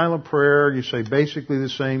with silent prayer. You say basically the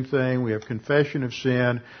same thing. We have confession of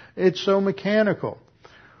sin. It's so mechanical.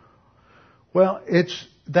 Well,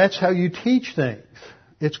 that's how you teach things.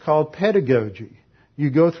 It's called pedagogy.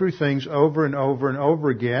 You go through things over and over and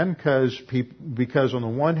over again because on the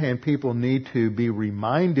one hand, people need to be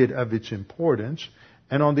reminded of its importance,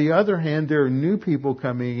 And on the other hand, there are new people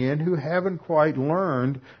coming in who haven't quite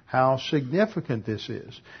learned how significant this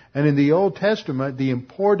is. And in the Old Testament, the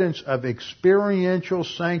importance of experiential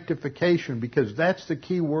sanctification, because that's the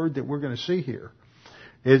key word that we're going to see here,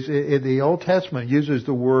 is in the Old Testament uses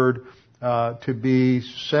the word to be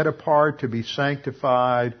set apart, to be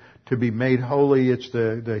sanctified, to be made holy. It's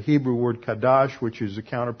the Hebrew word kadash, which is the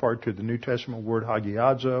counterpart to the New Testament word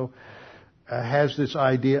hagiadzo. Has this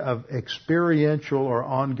idea of experiential or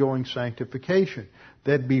ongoing sanctification.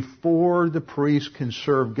 That before the priest can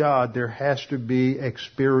serve God, there has to be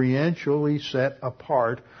experientially set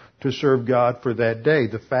apart to serve God for that day.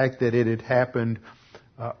 The fact that it had happened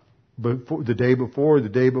before, the day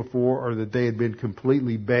before, or that they had been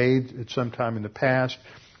completely bathed at some time in the past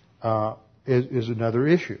is another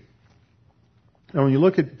issue. Now when you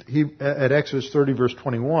look at Exodus 30 verse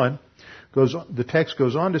 21, the text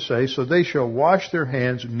goes on to say, so they shall wash their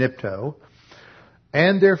hands, nipto,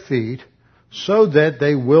 and their feet, so that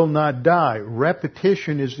they will not die.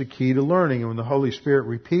 Repetition is the key to learning. And when the Holy Spirit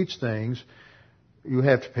repeats things, you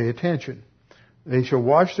have to pay attention. They shall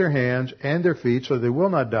wash their hands and their feet, so they will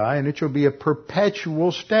not die, and it shall be a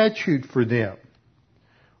perpetual statute for them.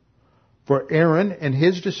 For Aaron and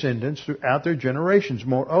his descendants throughout their generations.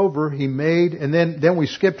 Moreover, he made, and then we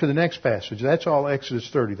skip to the next passage. That's all Exodus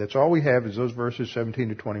 30. That's all we have is those verses 17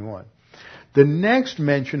 to 21. The next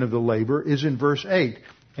mention of the laver is in verse 8,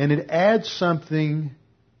 and it adds something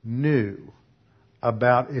new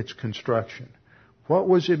about its construction. What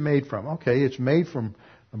was it made from? Okay, it's made from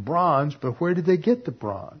bronze, but where did they get the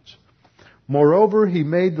bronze? Moreover, he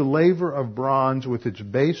made the laver of bronze with its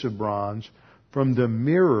base of bronze from the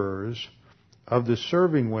mirrors of the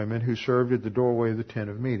serving women who served at the doorway of the tent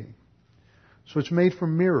of meeting. So it's made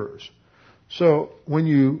from mirrors. So when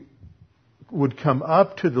you would come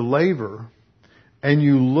up to the laver and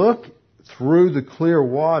you look through the clear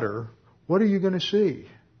water, what are you going to see?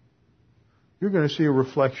 You're going to see a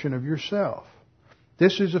reflection of yourself.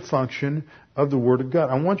 This is a function of the Word of God.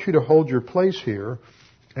 I want you to hold your place here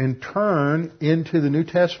and turn into the New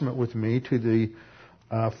Testament with me to the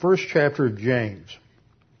first chapter of James.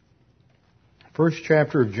 First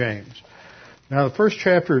chapter of James. Now, the first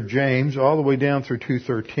chapter of James, all the way down through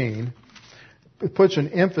 2:13, it puts an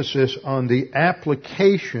emphasis on the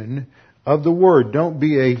application of the Word. Don't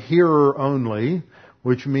be a hearer only,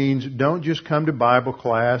 which means don't just come to Bible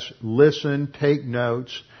class, listen, take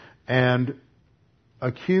notes, and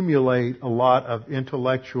accumulate a lot of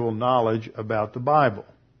intellectual knowledge about the Bible.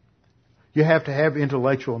 You have to have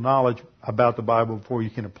intellectual knowledge about the Bible before you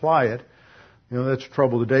can apply it. You know, that's the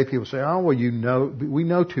trouble today. People say, oh, well, we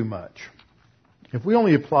know too much. If we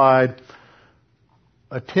only applied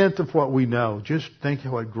a tenth of what we know, just think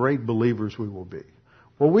of what great believers we will be.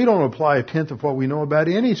 Well, we don't apply a tenth of what we know about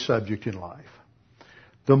any subject in life.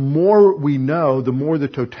 The more we know, the more the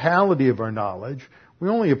totality of our knowledge. We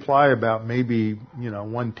only apply about maybe,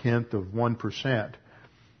 1/10 of 1%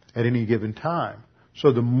 at any given time.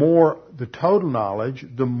 So the more the total knowledge,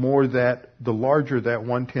 the larger that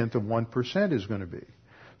 1/10 of 1% is going to be.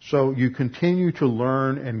 So you continue to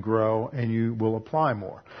learn and grow, and you will apply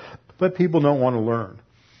more. But people don't want to learn.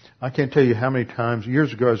 I can't tell you how many times,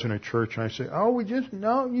 years ago I was in a church and I said,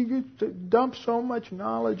 you just dump so much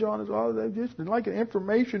knowledge on us, all that, just like an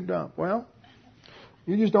information dump. Well,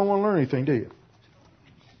 you just don't want to learn anything, do you?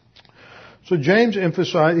 So James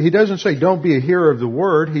emphasizes, he doesn't say don't be a hearer of the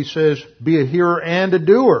word, he says be a hearer and a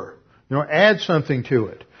doer. Add something to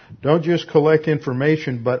it. Don't just collect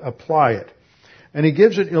information, but apply it. And he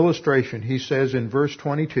gives an illustration. He says in verse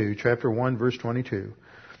 22, chapter 1, verse 22,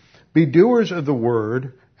 be doers of the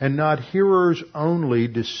word and not hearers only,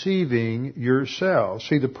 deceiving yourselves.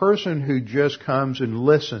 See, the person who just comes and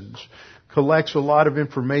listens collects a lot of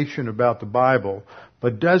information about the Bible,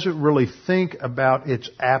 but doesn't really think about its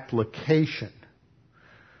application.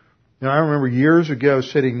 Now, I remember years ago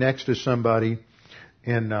sitting next to somebody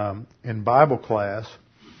in Bible class,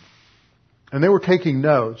 and they were taking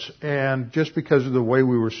notes, and just because of the way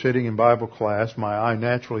we were sitting in Bible class, my eye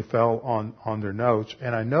naturally fell on their notes,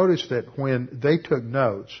 and I noticed that when they took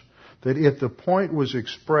notes, that if the point was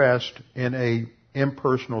expressed in a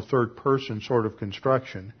impersonal third-person sort of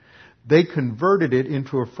construction, they converted it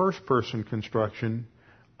into a first-person construction.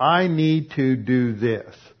 I need to do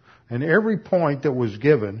this. And every point that was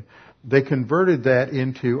given, they converted that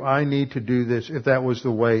into I need to do this if that was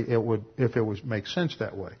the way it would, if it was make sense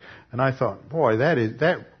that way. And I thought, boy,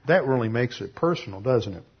 that really makes it personal,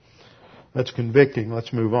 doesn't it? That's convicting.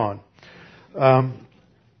 Let's move on.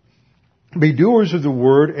 Be doers of the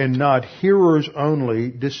word and not hearers only,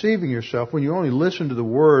 deceiving yourself. When you only listen to the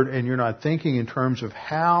word and you're not thinking in terms of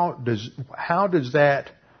how does that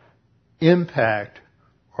impact,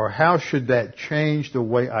 or how should that change the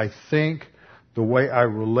way I think, the way I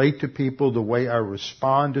relate to people, the way I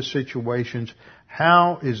respond to situations,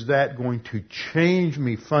 how is that going to change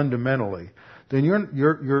me fundamentally? Then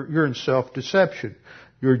you're in self-deception.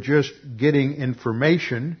 You're just getting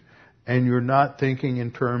information and you're not thinking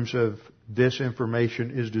in terms of this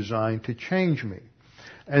information is designed to change me.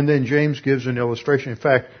 And then James gives an illustration. In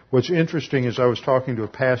fact, what's interesting is I was talking to a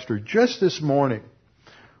pastor just this morning.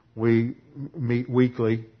 We meet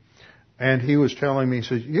weekly. And he was telling me, he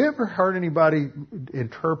says, you ever heard anybody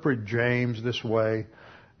interpret James this way?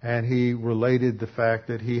 And he related the fact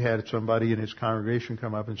that he had somebody in his congregation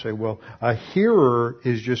come up and say, well, a hearer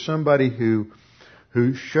is just somebody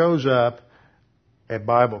who shows up at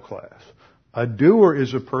Bible class. A doer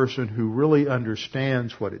is a person who really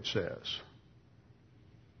understands what it says.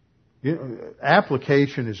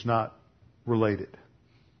 Application is not related.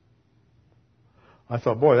 I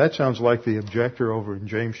thought, boy, that sounds like the objector over in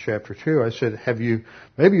James chapter 2. I said,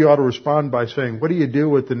 maybe you ought to respond by saying, what do you do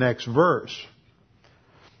with the next verse?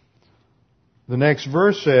 The next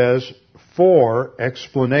verse says, for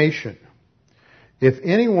explanation. If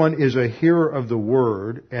anyone is a hearer of the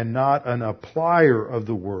word and not an applier of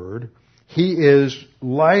the word, he is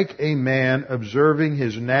like a man observing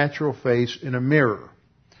his natural face in a mirror.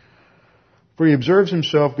 For he observes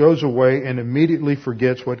himself, goes away, and immediately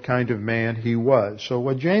forgets what kind of man he was. So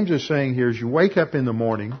what James is saying here is you wake up in the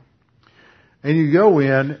morning, and you go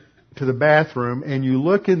in to the bathroom, and you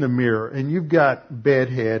look in the mirror, and you've got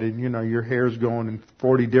bedhead, and your hair's going in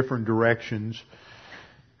 40 different directions,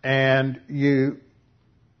 and you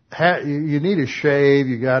need a shave.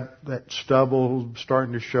 You got that stubble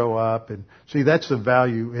starting to show up, and see, that's the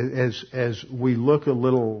value as we look a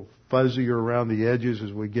little fuzzier around the edges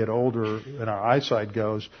as we get older and our eyesight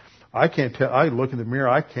goes. I can't tell. I look in the mirror.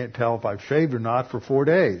 I can't tell if I've shaved or not for 4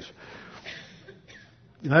 days.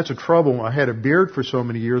 And that's a trouble. I had a beard for so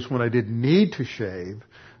many years when I didn't need to shave.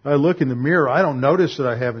 I look in the mirror. I don't notice that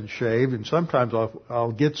I haven't shaved, and sometimes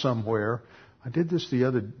I'll get somewhere. I did this the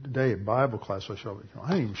other day at Bible class. I didn't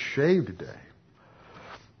even shave today.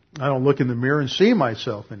 I don't look in the mirror and see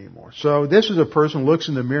myself anymore. So this is a person who looks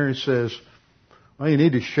in the mirror and says, well, you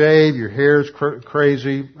need to shave, your hair's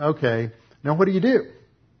crazy. Okay. Now what do?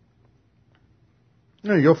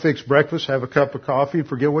 You'll fix breakfast, have a cup of coffee, and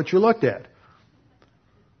forget what you looked at.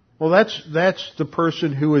 Well, that's the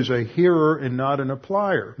person who is a hearer and not an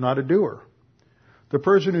applier, not a doer. The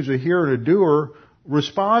person who's a hearer and a doer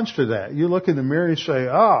responds to that. You look in the mirror and you say,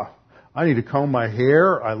 I need to comb my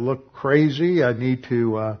hair. I look crazy. I need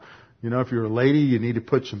to, if you're a lady, you need to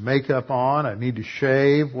put some makeup on. I need to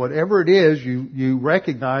shave. Whatever it is, you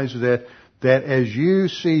recognize that as you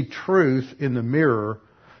see truth in the mirror,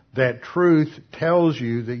 that truth tells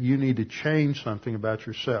you that you need to change something about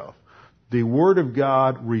yourself. The Word of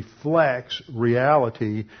God reflects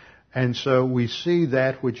reality, and so we see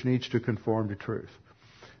that which needs to conform to truth.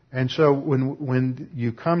 And so when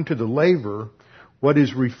you come to the laver, what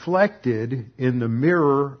is reflected in the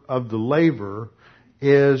mirror of the laver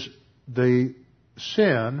is the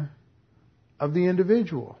sin of the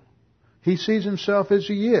individual. He sees himself as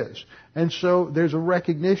he is. And so there's a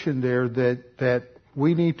recognition there that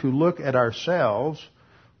we need to look at ourselves,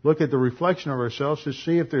 look at the reflection of ourselves to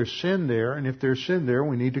see if there's sin there, and if there's sin there,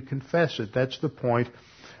 we need to confess it. That's the point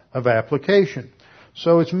of application.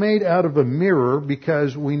 So it's made out of a mirror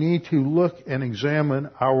because we need to look and examine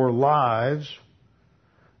our lives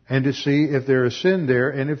and to see if there is sin there,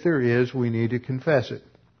 and if there is, we need to confess it.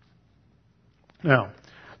 Now,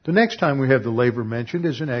 the next time we have the laver mentioned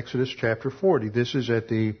is in Exodus chapter 40. This is at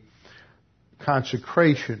the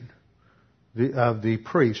consecration of the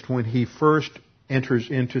priest when he first enters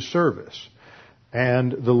into service.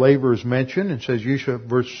 And the laver is mentioned and says,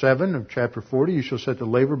 verse 7 of chapter 40, you shall set the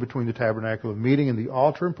laver between the tabernacle of meeting and the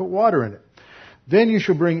altar and put water in it. Then you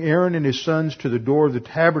shall bring Aaron and his sons to the door of the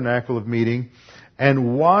tabernacle of meeting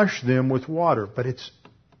and wash them with water. But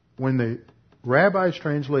when the rabbis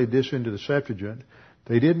translated this into the Septuagint,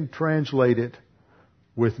 they didn't translate it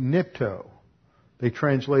with nipto. They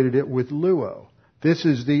translated it with luo. This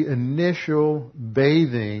is the initial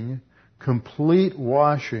bathing, complete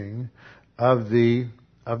washing of the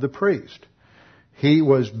priest. He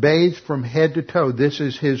was bathed from head to toe. This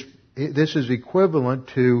is equivalent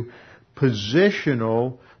to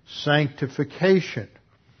positional sanctification.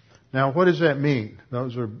 Now, what does that mean?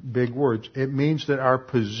 Those are big words. It means that our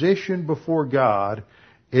position before God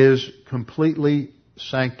is completely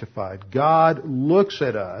sanctified. God looks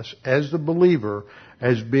at us as the believer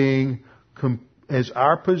as being, as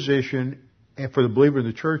our position, and for the believer in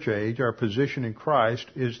the church age, our position in Christ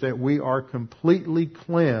is that we are completely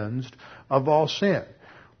cleansed of all sin.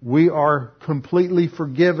 We are completely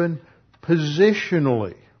forgiven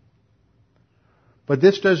positionally. But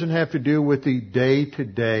this doesn't have to do with the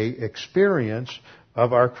day-to-day experience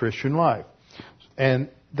of our Christian life. And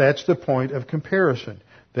that's the point of comparison.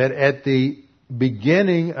 That at the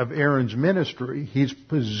beginning of Aaron's ministry, he's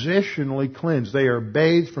positionally cleansed. They are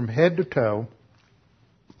bathed from head to toe,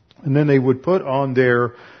 and then they would put on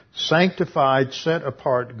their sanctified,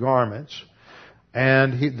 set-apart garments,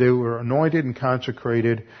 and they were anointed and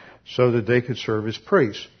consecrated so that they could serve as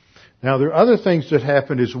priests. Now, there are other things that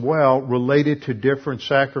happened as well related to different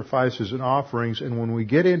sacrifices and offerings, and when we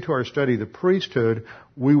get into our study of the priesthood,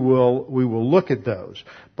 we will look at those.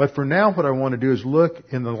 But for now, what I want to do is look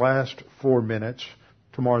in the last 4 minutes.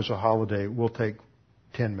 Tomorrow's a holiday. We'll take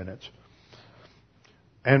 10 minutes.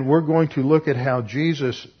 And we're going to look at how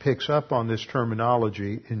Jesus picks up on this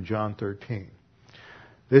terminology in John 13.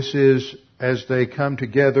 This is as they come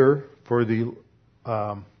together for the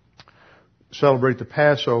celebrate the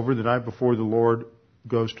Passover the night before the Lord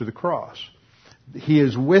goes to the cross. He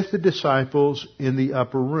is with the disciples in the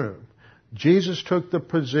upper room. Jesus took the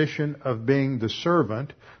position of being the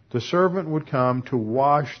servant. The servant would come to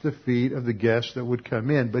wash the feet of the guests that would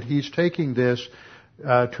come in, but he's taking this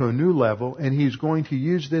to a new level, and he's going to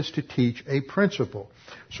use this to teach a principle.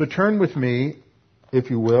 So turn with me, if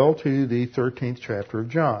you will, to the 13th chapter of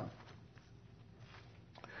John.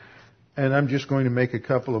 And I'm just going to make a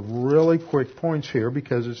couple of really quick points here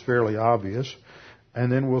because it's fairly obvious.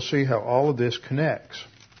 And then we'll see how all of this connects.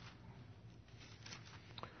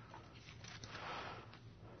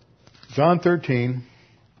 John 13.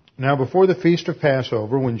 Now before the feast of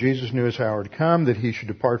Passover, when Jesus knew his hour had come, that he should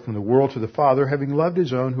depart from the world to the Father, having loved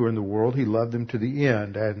his own who are in the world, he loved them to the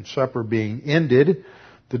end. And supper being ended,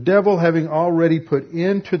 the devil having already put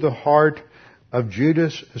into the heart of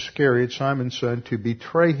Judas Iscariot, Simon's son, to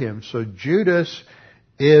betray him. So Judas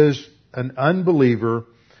is an unbeliever.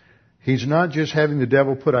 He's not just having the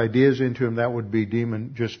devil put ideas into him. That would be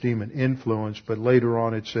demon influence. But later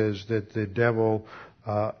on it says that the devil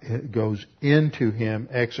goes into him,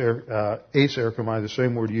 eis erchomai, the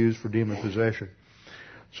same word used for demon possession.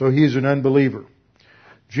 So he's an unbeliever.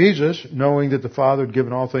 Jesus, knowing that the Father had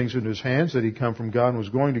given all things into his hands, that he'd come from God and was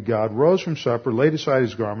going to God, rose from supper, laid aside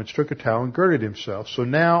his garments, took a towel, and girded himself. So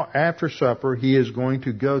now, after supper, he is going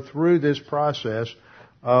to go through this process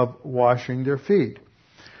of washing their feet.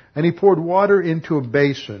 And he poured water into a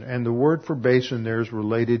basin, and the word for basin there is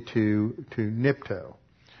related to nipto,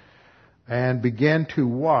 and began to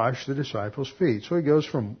wash the disciples' feet. So he goes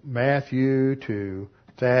from Matthew to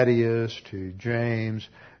Thaddeus to James,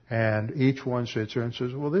 and each one sits there and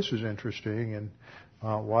says, well, this is interesting, and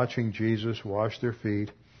watching Jesus wash their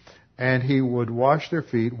feet. And he would wash their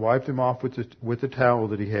feet, wipe them off with the towel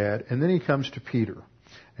that he had, and then he comes to Peter.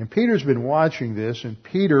 And Peter's been watching this, and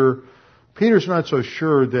Peter's not so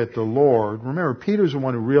sure that the Lord, remember, Peter's the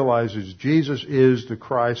one who realizes Jesus is the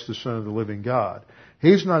Christ, the Son of the living God.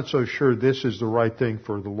 He's not so sure this is the right thing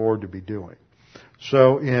for the Lord to be doing.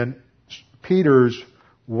 So in Peter's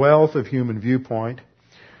wealth of human viewpoint,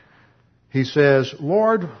 he says,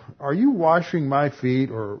 Lord, are you washing my feet?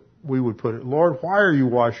 Or we would put it, Lord, why are you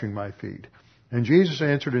washing my feet? And Jesus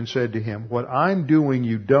answered and said to him, what I'm doing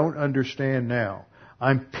you don't understand now.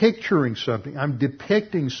 I'm picturing something. I'm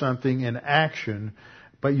depicting something in action,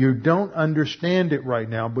 but you don't understand it right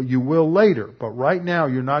now, but you will later. But right now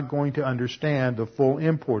you're not going to understand the full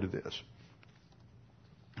import of this.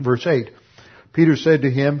 Verse 8, Peter said to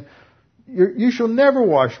him, you shall never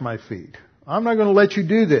wash my feet. I'm not going to let you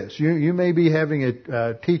do this. You may be having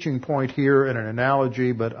a teaching point here and an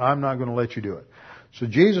analogy, but I'm not going to let you do it. So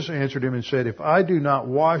Jesus answered him and said, if I do not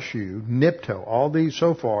wash you, nipto, all these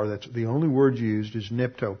so far, that's the only word used is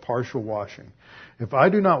nipto, partial washing. If I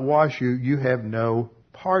do not wash you, you have no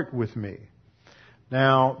part with me.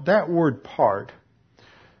 Now, that word part,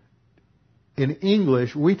 in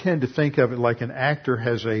English, we tend to think of it like an actor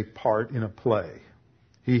has a part in a play.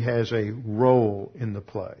 He has a role in the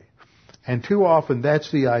play. And too often that's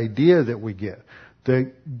the idea that we get.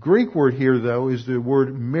 The Greek word here, though, is the word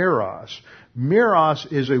meros.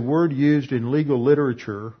 Meros is a word used in legal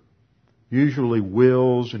literature, usually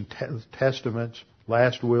wills and testaments,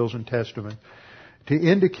 last wills and testaments, to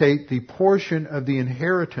indicate the portion of the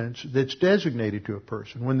inheritance that's designated to a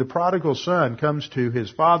person. When the prodigal son comes to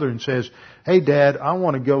his father and says, hey, Dad, I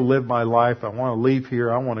want to go live my life. I want to leave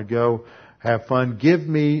here. I want to go have fun. Give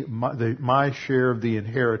me my share of the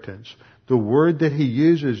inheritance. the word that he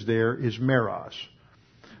uses there is meros.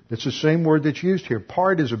 It's the same word that's used here.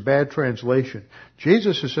 Part is a bad translation.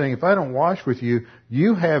 Jesus is saying, if I don't wash with you,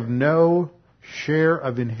 you have no share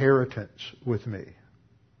of inheritance with me.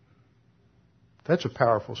 That's a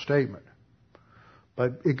powerful statement.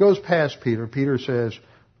 But it goes past Peter. Peter says,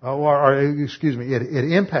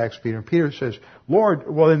 it impacts Peter. And Peter says, Lord,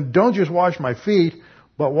 well then don't just wash my feet,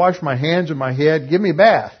 but wash my hands and my head. Give me a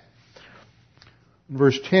bath.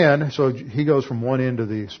 Verse 10, so he goes from one end of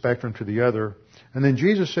the spectrum to the other. And then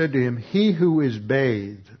Jesus said to him, he who is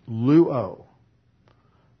bathed, luo.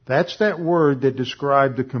 That's that word that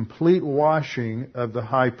described the complete washing of the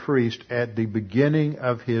high priest at the beginning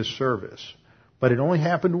of his service. But it only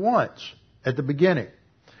happened once, at the beginning.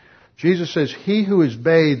 Jesus says, he who is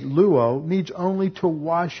bathed, luo, needs only to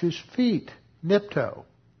wash his feet, nipto,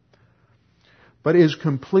 but is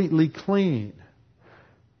completely clean.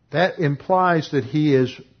 That implies that he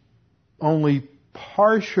is only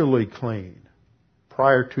partially clean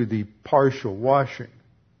prior to the partial washing.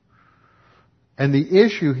 And the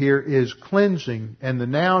issue here is cleansing, and the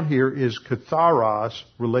noun here is katharos,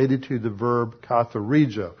 related to the verb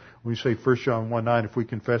katharizo. When we say 1 John 1:9, if we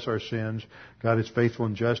confess our sins, God is faithful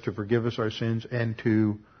and just to forgive us our sins and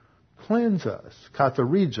to cleanse us.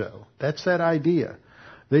 Katharizo. That's that idea.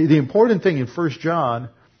 The important thing in 1 John,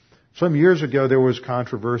 some years ago there was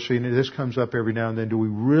controversy, and this comes up every now and then, do we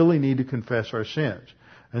really need to confess our sins?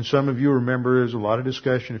 And some of you remember there was a lot of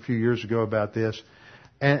discussion a few years ago about this.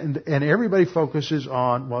 And everybody focuses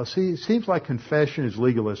on, well, see, it seems like confession is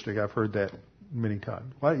legalistic. I've heard that many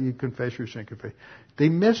times. Why don't you confess your sin? Confess. They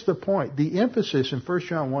miss the point. The emphasis in 1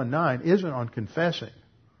 John 1:9 isn't on confessing.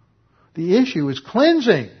 The issue is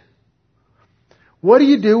cleansing. What do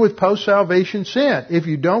you do with post-salvation sin? If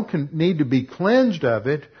you don't need to be cleansed of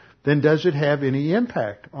it, then does it have any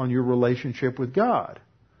impact on your relationship with God?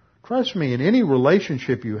 Trust me, in any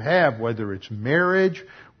relationship you have, whether it's marriage,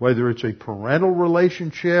 whether it's a parental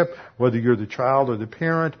relationship, whether you're the child or the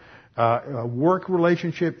parent, a work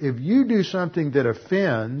relationship, if you do something that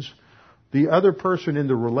offends the other person in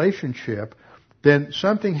the relationship, then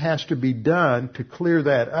something has to be done to clear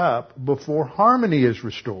that up before harmony is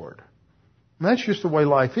restored. And that's just the way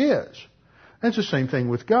life is. That's the same thing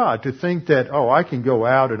with God. To think that, I can go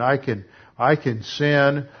out and I can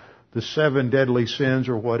sin the 7 deadly sins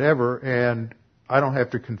or whatever, and I don't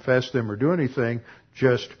have to confess them or do anything,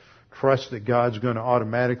 just trust that God's going to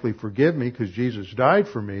automatically forgive me because Jesus died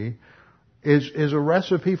for me, is a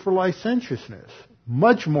recipe for licentiousness.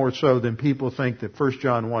 Much more so than people think that 1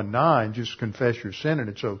 John 1:9, just confess your sin and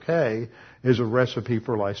it's okay, is a recipe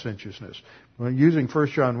for licentiousness. Well, using 1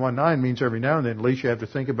 John 1:9 means every now and then at least you have to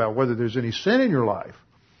think about whether there's any sin in your life.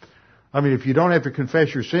 I mean, if you don't have to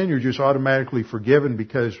confess your sin, you're just automatically forgiven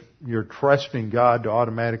because you're trusting God to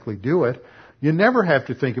automatically do it. You never have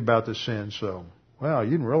to think about the sin, so, you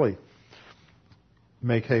didn't really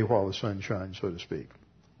make hay while the sun shines, so to speak.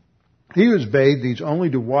 He who is bathed needs only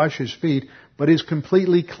to wash his feet, but is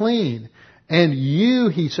completely clean. And you,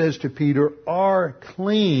 he says to Peter, are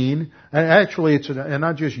clean. And actually, and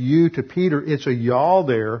not just you to Peter, it's a y'all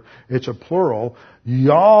there. It's a plural.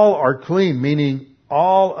 Y'all are clean, meaning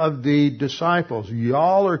all of the disciples.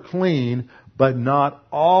 Y'all are clean, but not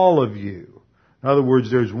all of you. In other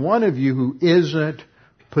words, there's one of you who isn't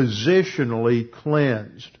positionally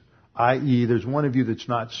cleansed, i.e., there's one of you that's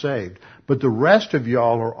not saved. But the rest of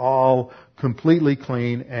y'all are all completely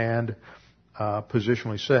clean and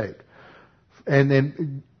positionally saved. And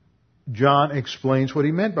then John explains what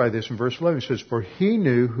he meant by this in verse 11. He says, for he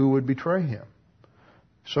knew who would betray him.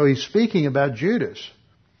 So he's speaking about Judas.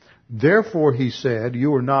 Therefore, he said,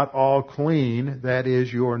 you are not all clean. That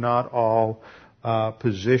is, you are not all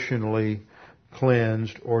positionally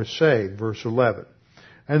cleansed or saved. Verse 11.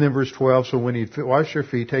 And then verse 12, so when he had washed their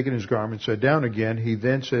feet, taken his garment, sat down again, he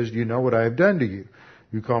then says, do you know what I have done to you?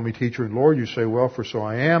 You call me teacher and Lord. You say, well, for so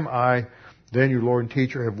I am. I, then your Lord and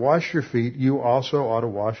teacher, have washed your feet. You also ought to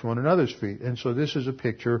wash one another's feet. And so this is a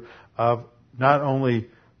picture of not only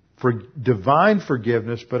for divine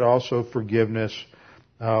forgiveness, but also forgiveness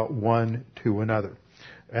one to another.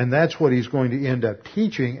 And that's what he's going to end up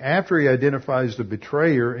teaching after he identifies the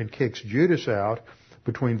betrayer and kicks Judas out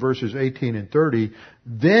between verses 18 and 30.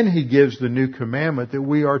 Then he gives the new commandment that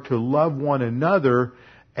we are to love one another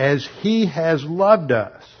as he has loved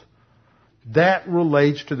us. That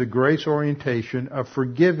relates to the grace orientation of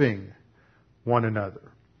forgiving one another,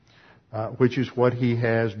 which is what he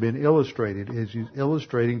has been illustrated, is he's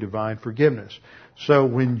illustrating divine forgiveness. So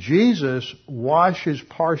when Jesus washes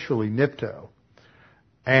partially, nipto,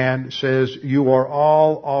 and says, you are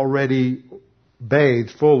all already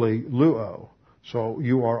bathed fully, luo, so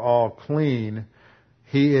you are all clean.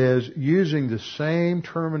 He is using the same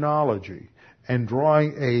terminology and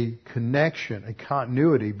drawing a connection, a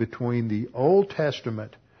continuity between the Old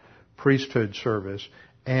Testament priesthood service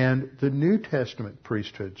and the New Testament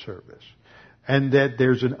priesthood service. And that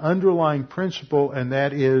there's an underlying principle, and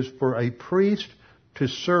that is for a priest to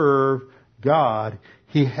serve God,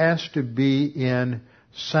 he has to be in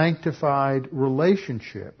sanctified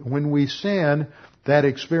relationship. When we sin, that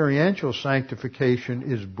experiential sanctification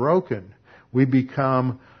is broken. We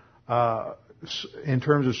become, in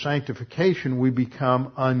terms of sanctification, we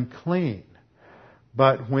become unclean.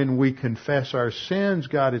 But when we confess our sins,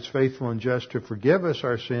 God is faithful and just to forgive us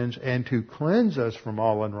our sins and to cleanse us from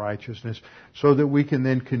all unrighteousness so that we can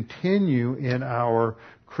then continue in our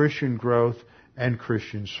Christian growth and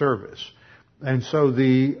Christian service. And so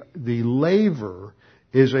the laver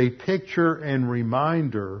is a picture and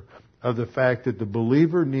reminder of the fact that the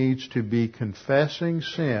believer needs to be confessing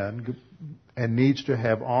sin and needs to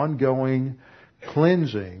have ongoing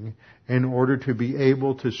cleansing in order to be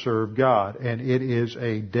able to serve God. And it is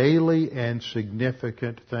a daily and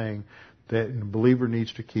significant thing that the believer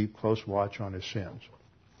needs to keep close watch on his sins.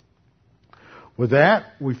 With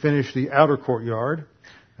that, we finish the outer courtyard.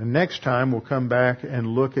 And next time we'll come back and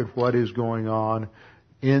look at what is going on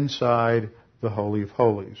inside the Holy of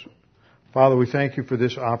Holies. Father, we thank you for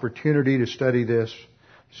this opportunity to study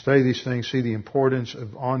these things, see the importance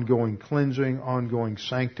of ongoing cleansing, ongoing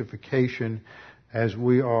sanctification as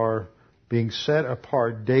we are being set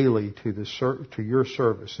apart daily to your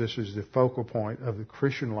service. This is the focal point of the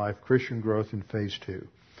Christian life, Christian growth in phase 2.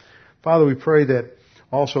 Father, we pray that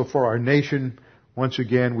also for our nation, once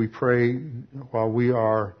again, we pray while we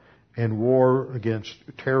are in war against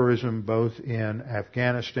terrorism, both in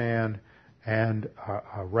Afghanistan and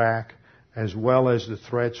Iraq, as well as the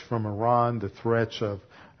threats from Iran, the threats of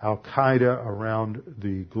Al-Qaeda around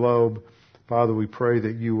the globe. Father, we pray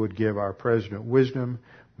that you would give our president wisdom.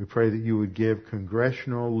 We pray that you would give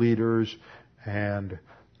congressional leaders and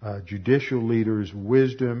judicial leaders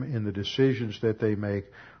wisdom in the decisions that they make,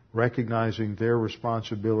 recognizing their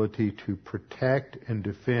responsibility to protect and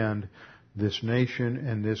defend this nation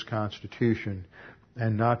and this Constitution,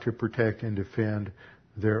 and not to protect and defend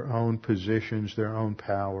their own positions, their own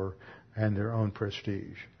power, and their own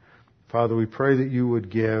prestige. Father, we pray that you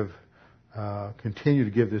would continue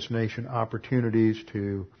to give this nation opportunities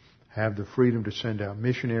to have the freedom to send out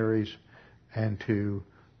missionaries and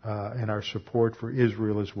our support for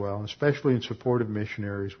Israel as well, and especially in support of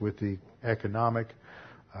missionaries with the economic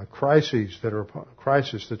crisis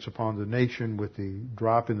that's upon the nation with the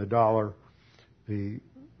drop in the dollar, the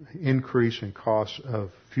increase in costs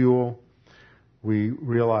of fuel. We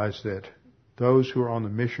realize that those who are on the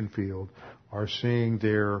mission field are seeing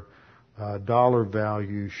their dollar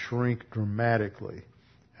value shrink dramatically.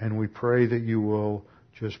 And we pray that you will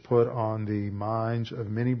just put on the minds of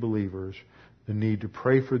many believers the need to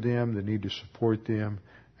pray for them, the need to support them,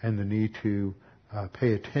 and the need to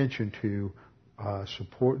pay attention to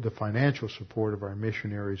support the financial support of our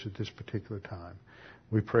missionaries at this particular time.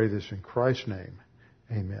 We pray this in Christ's name.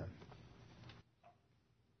 Amen.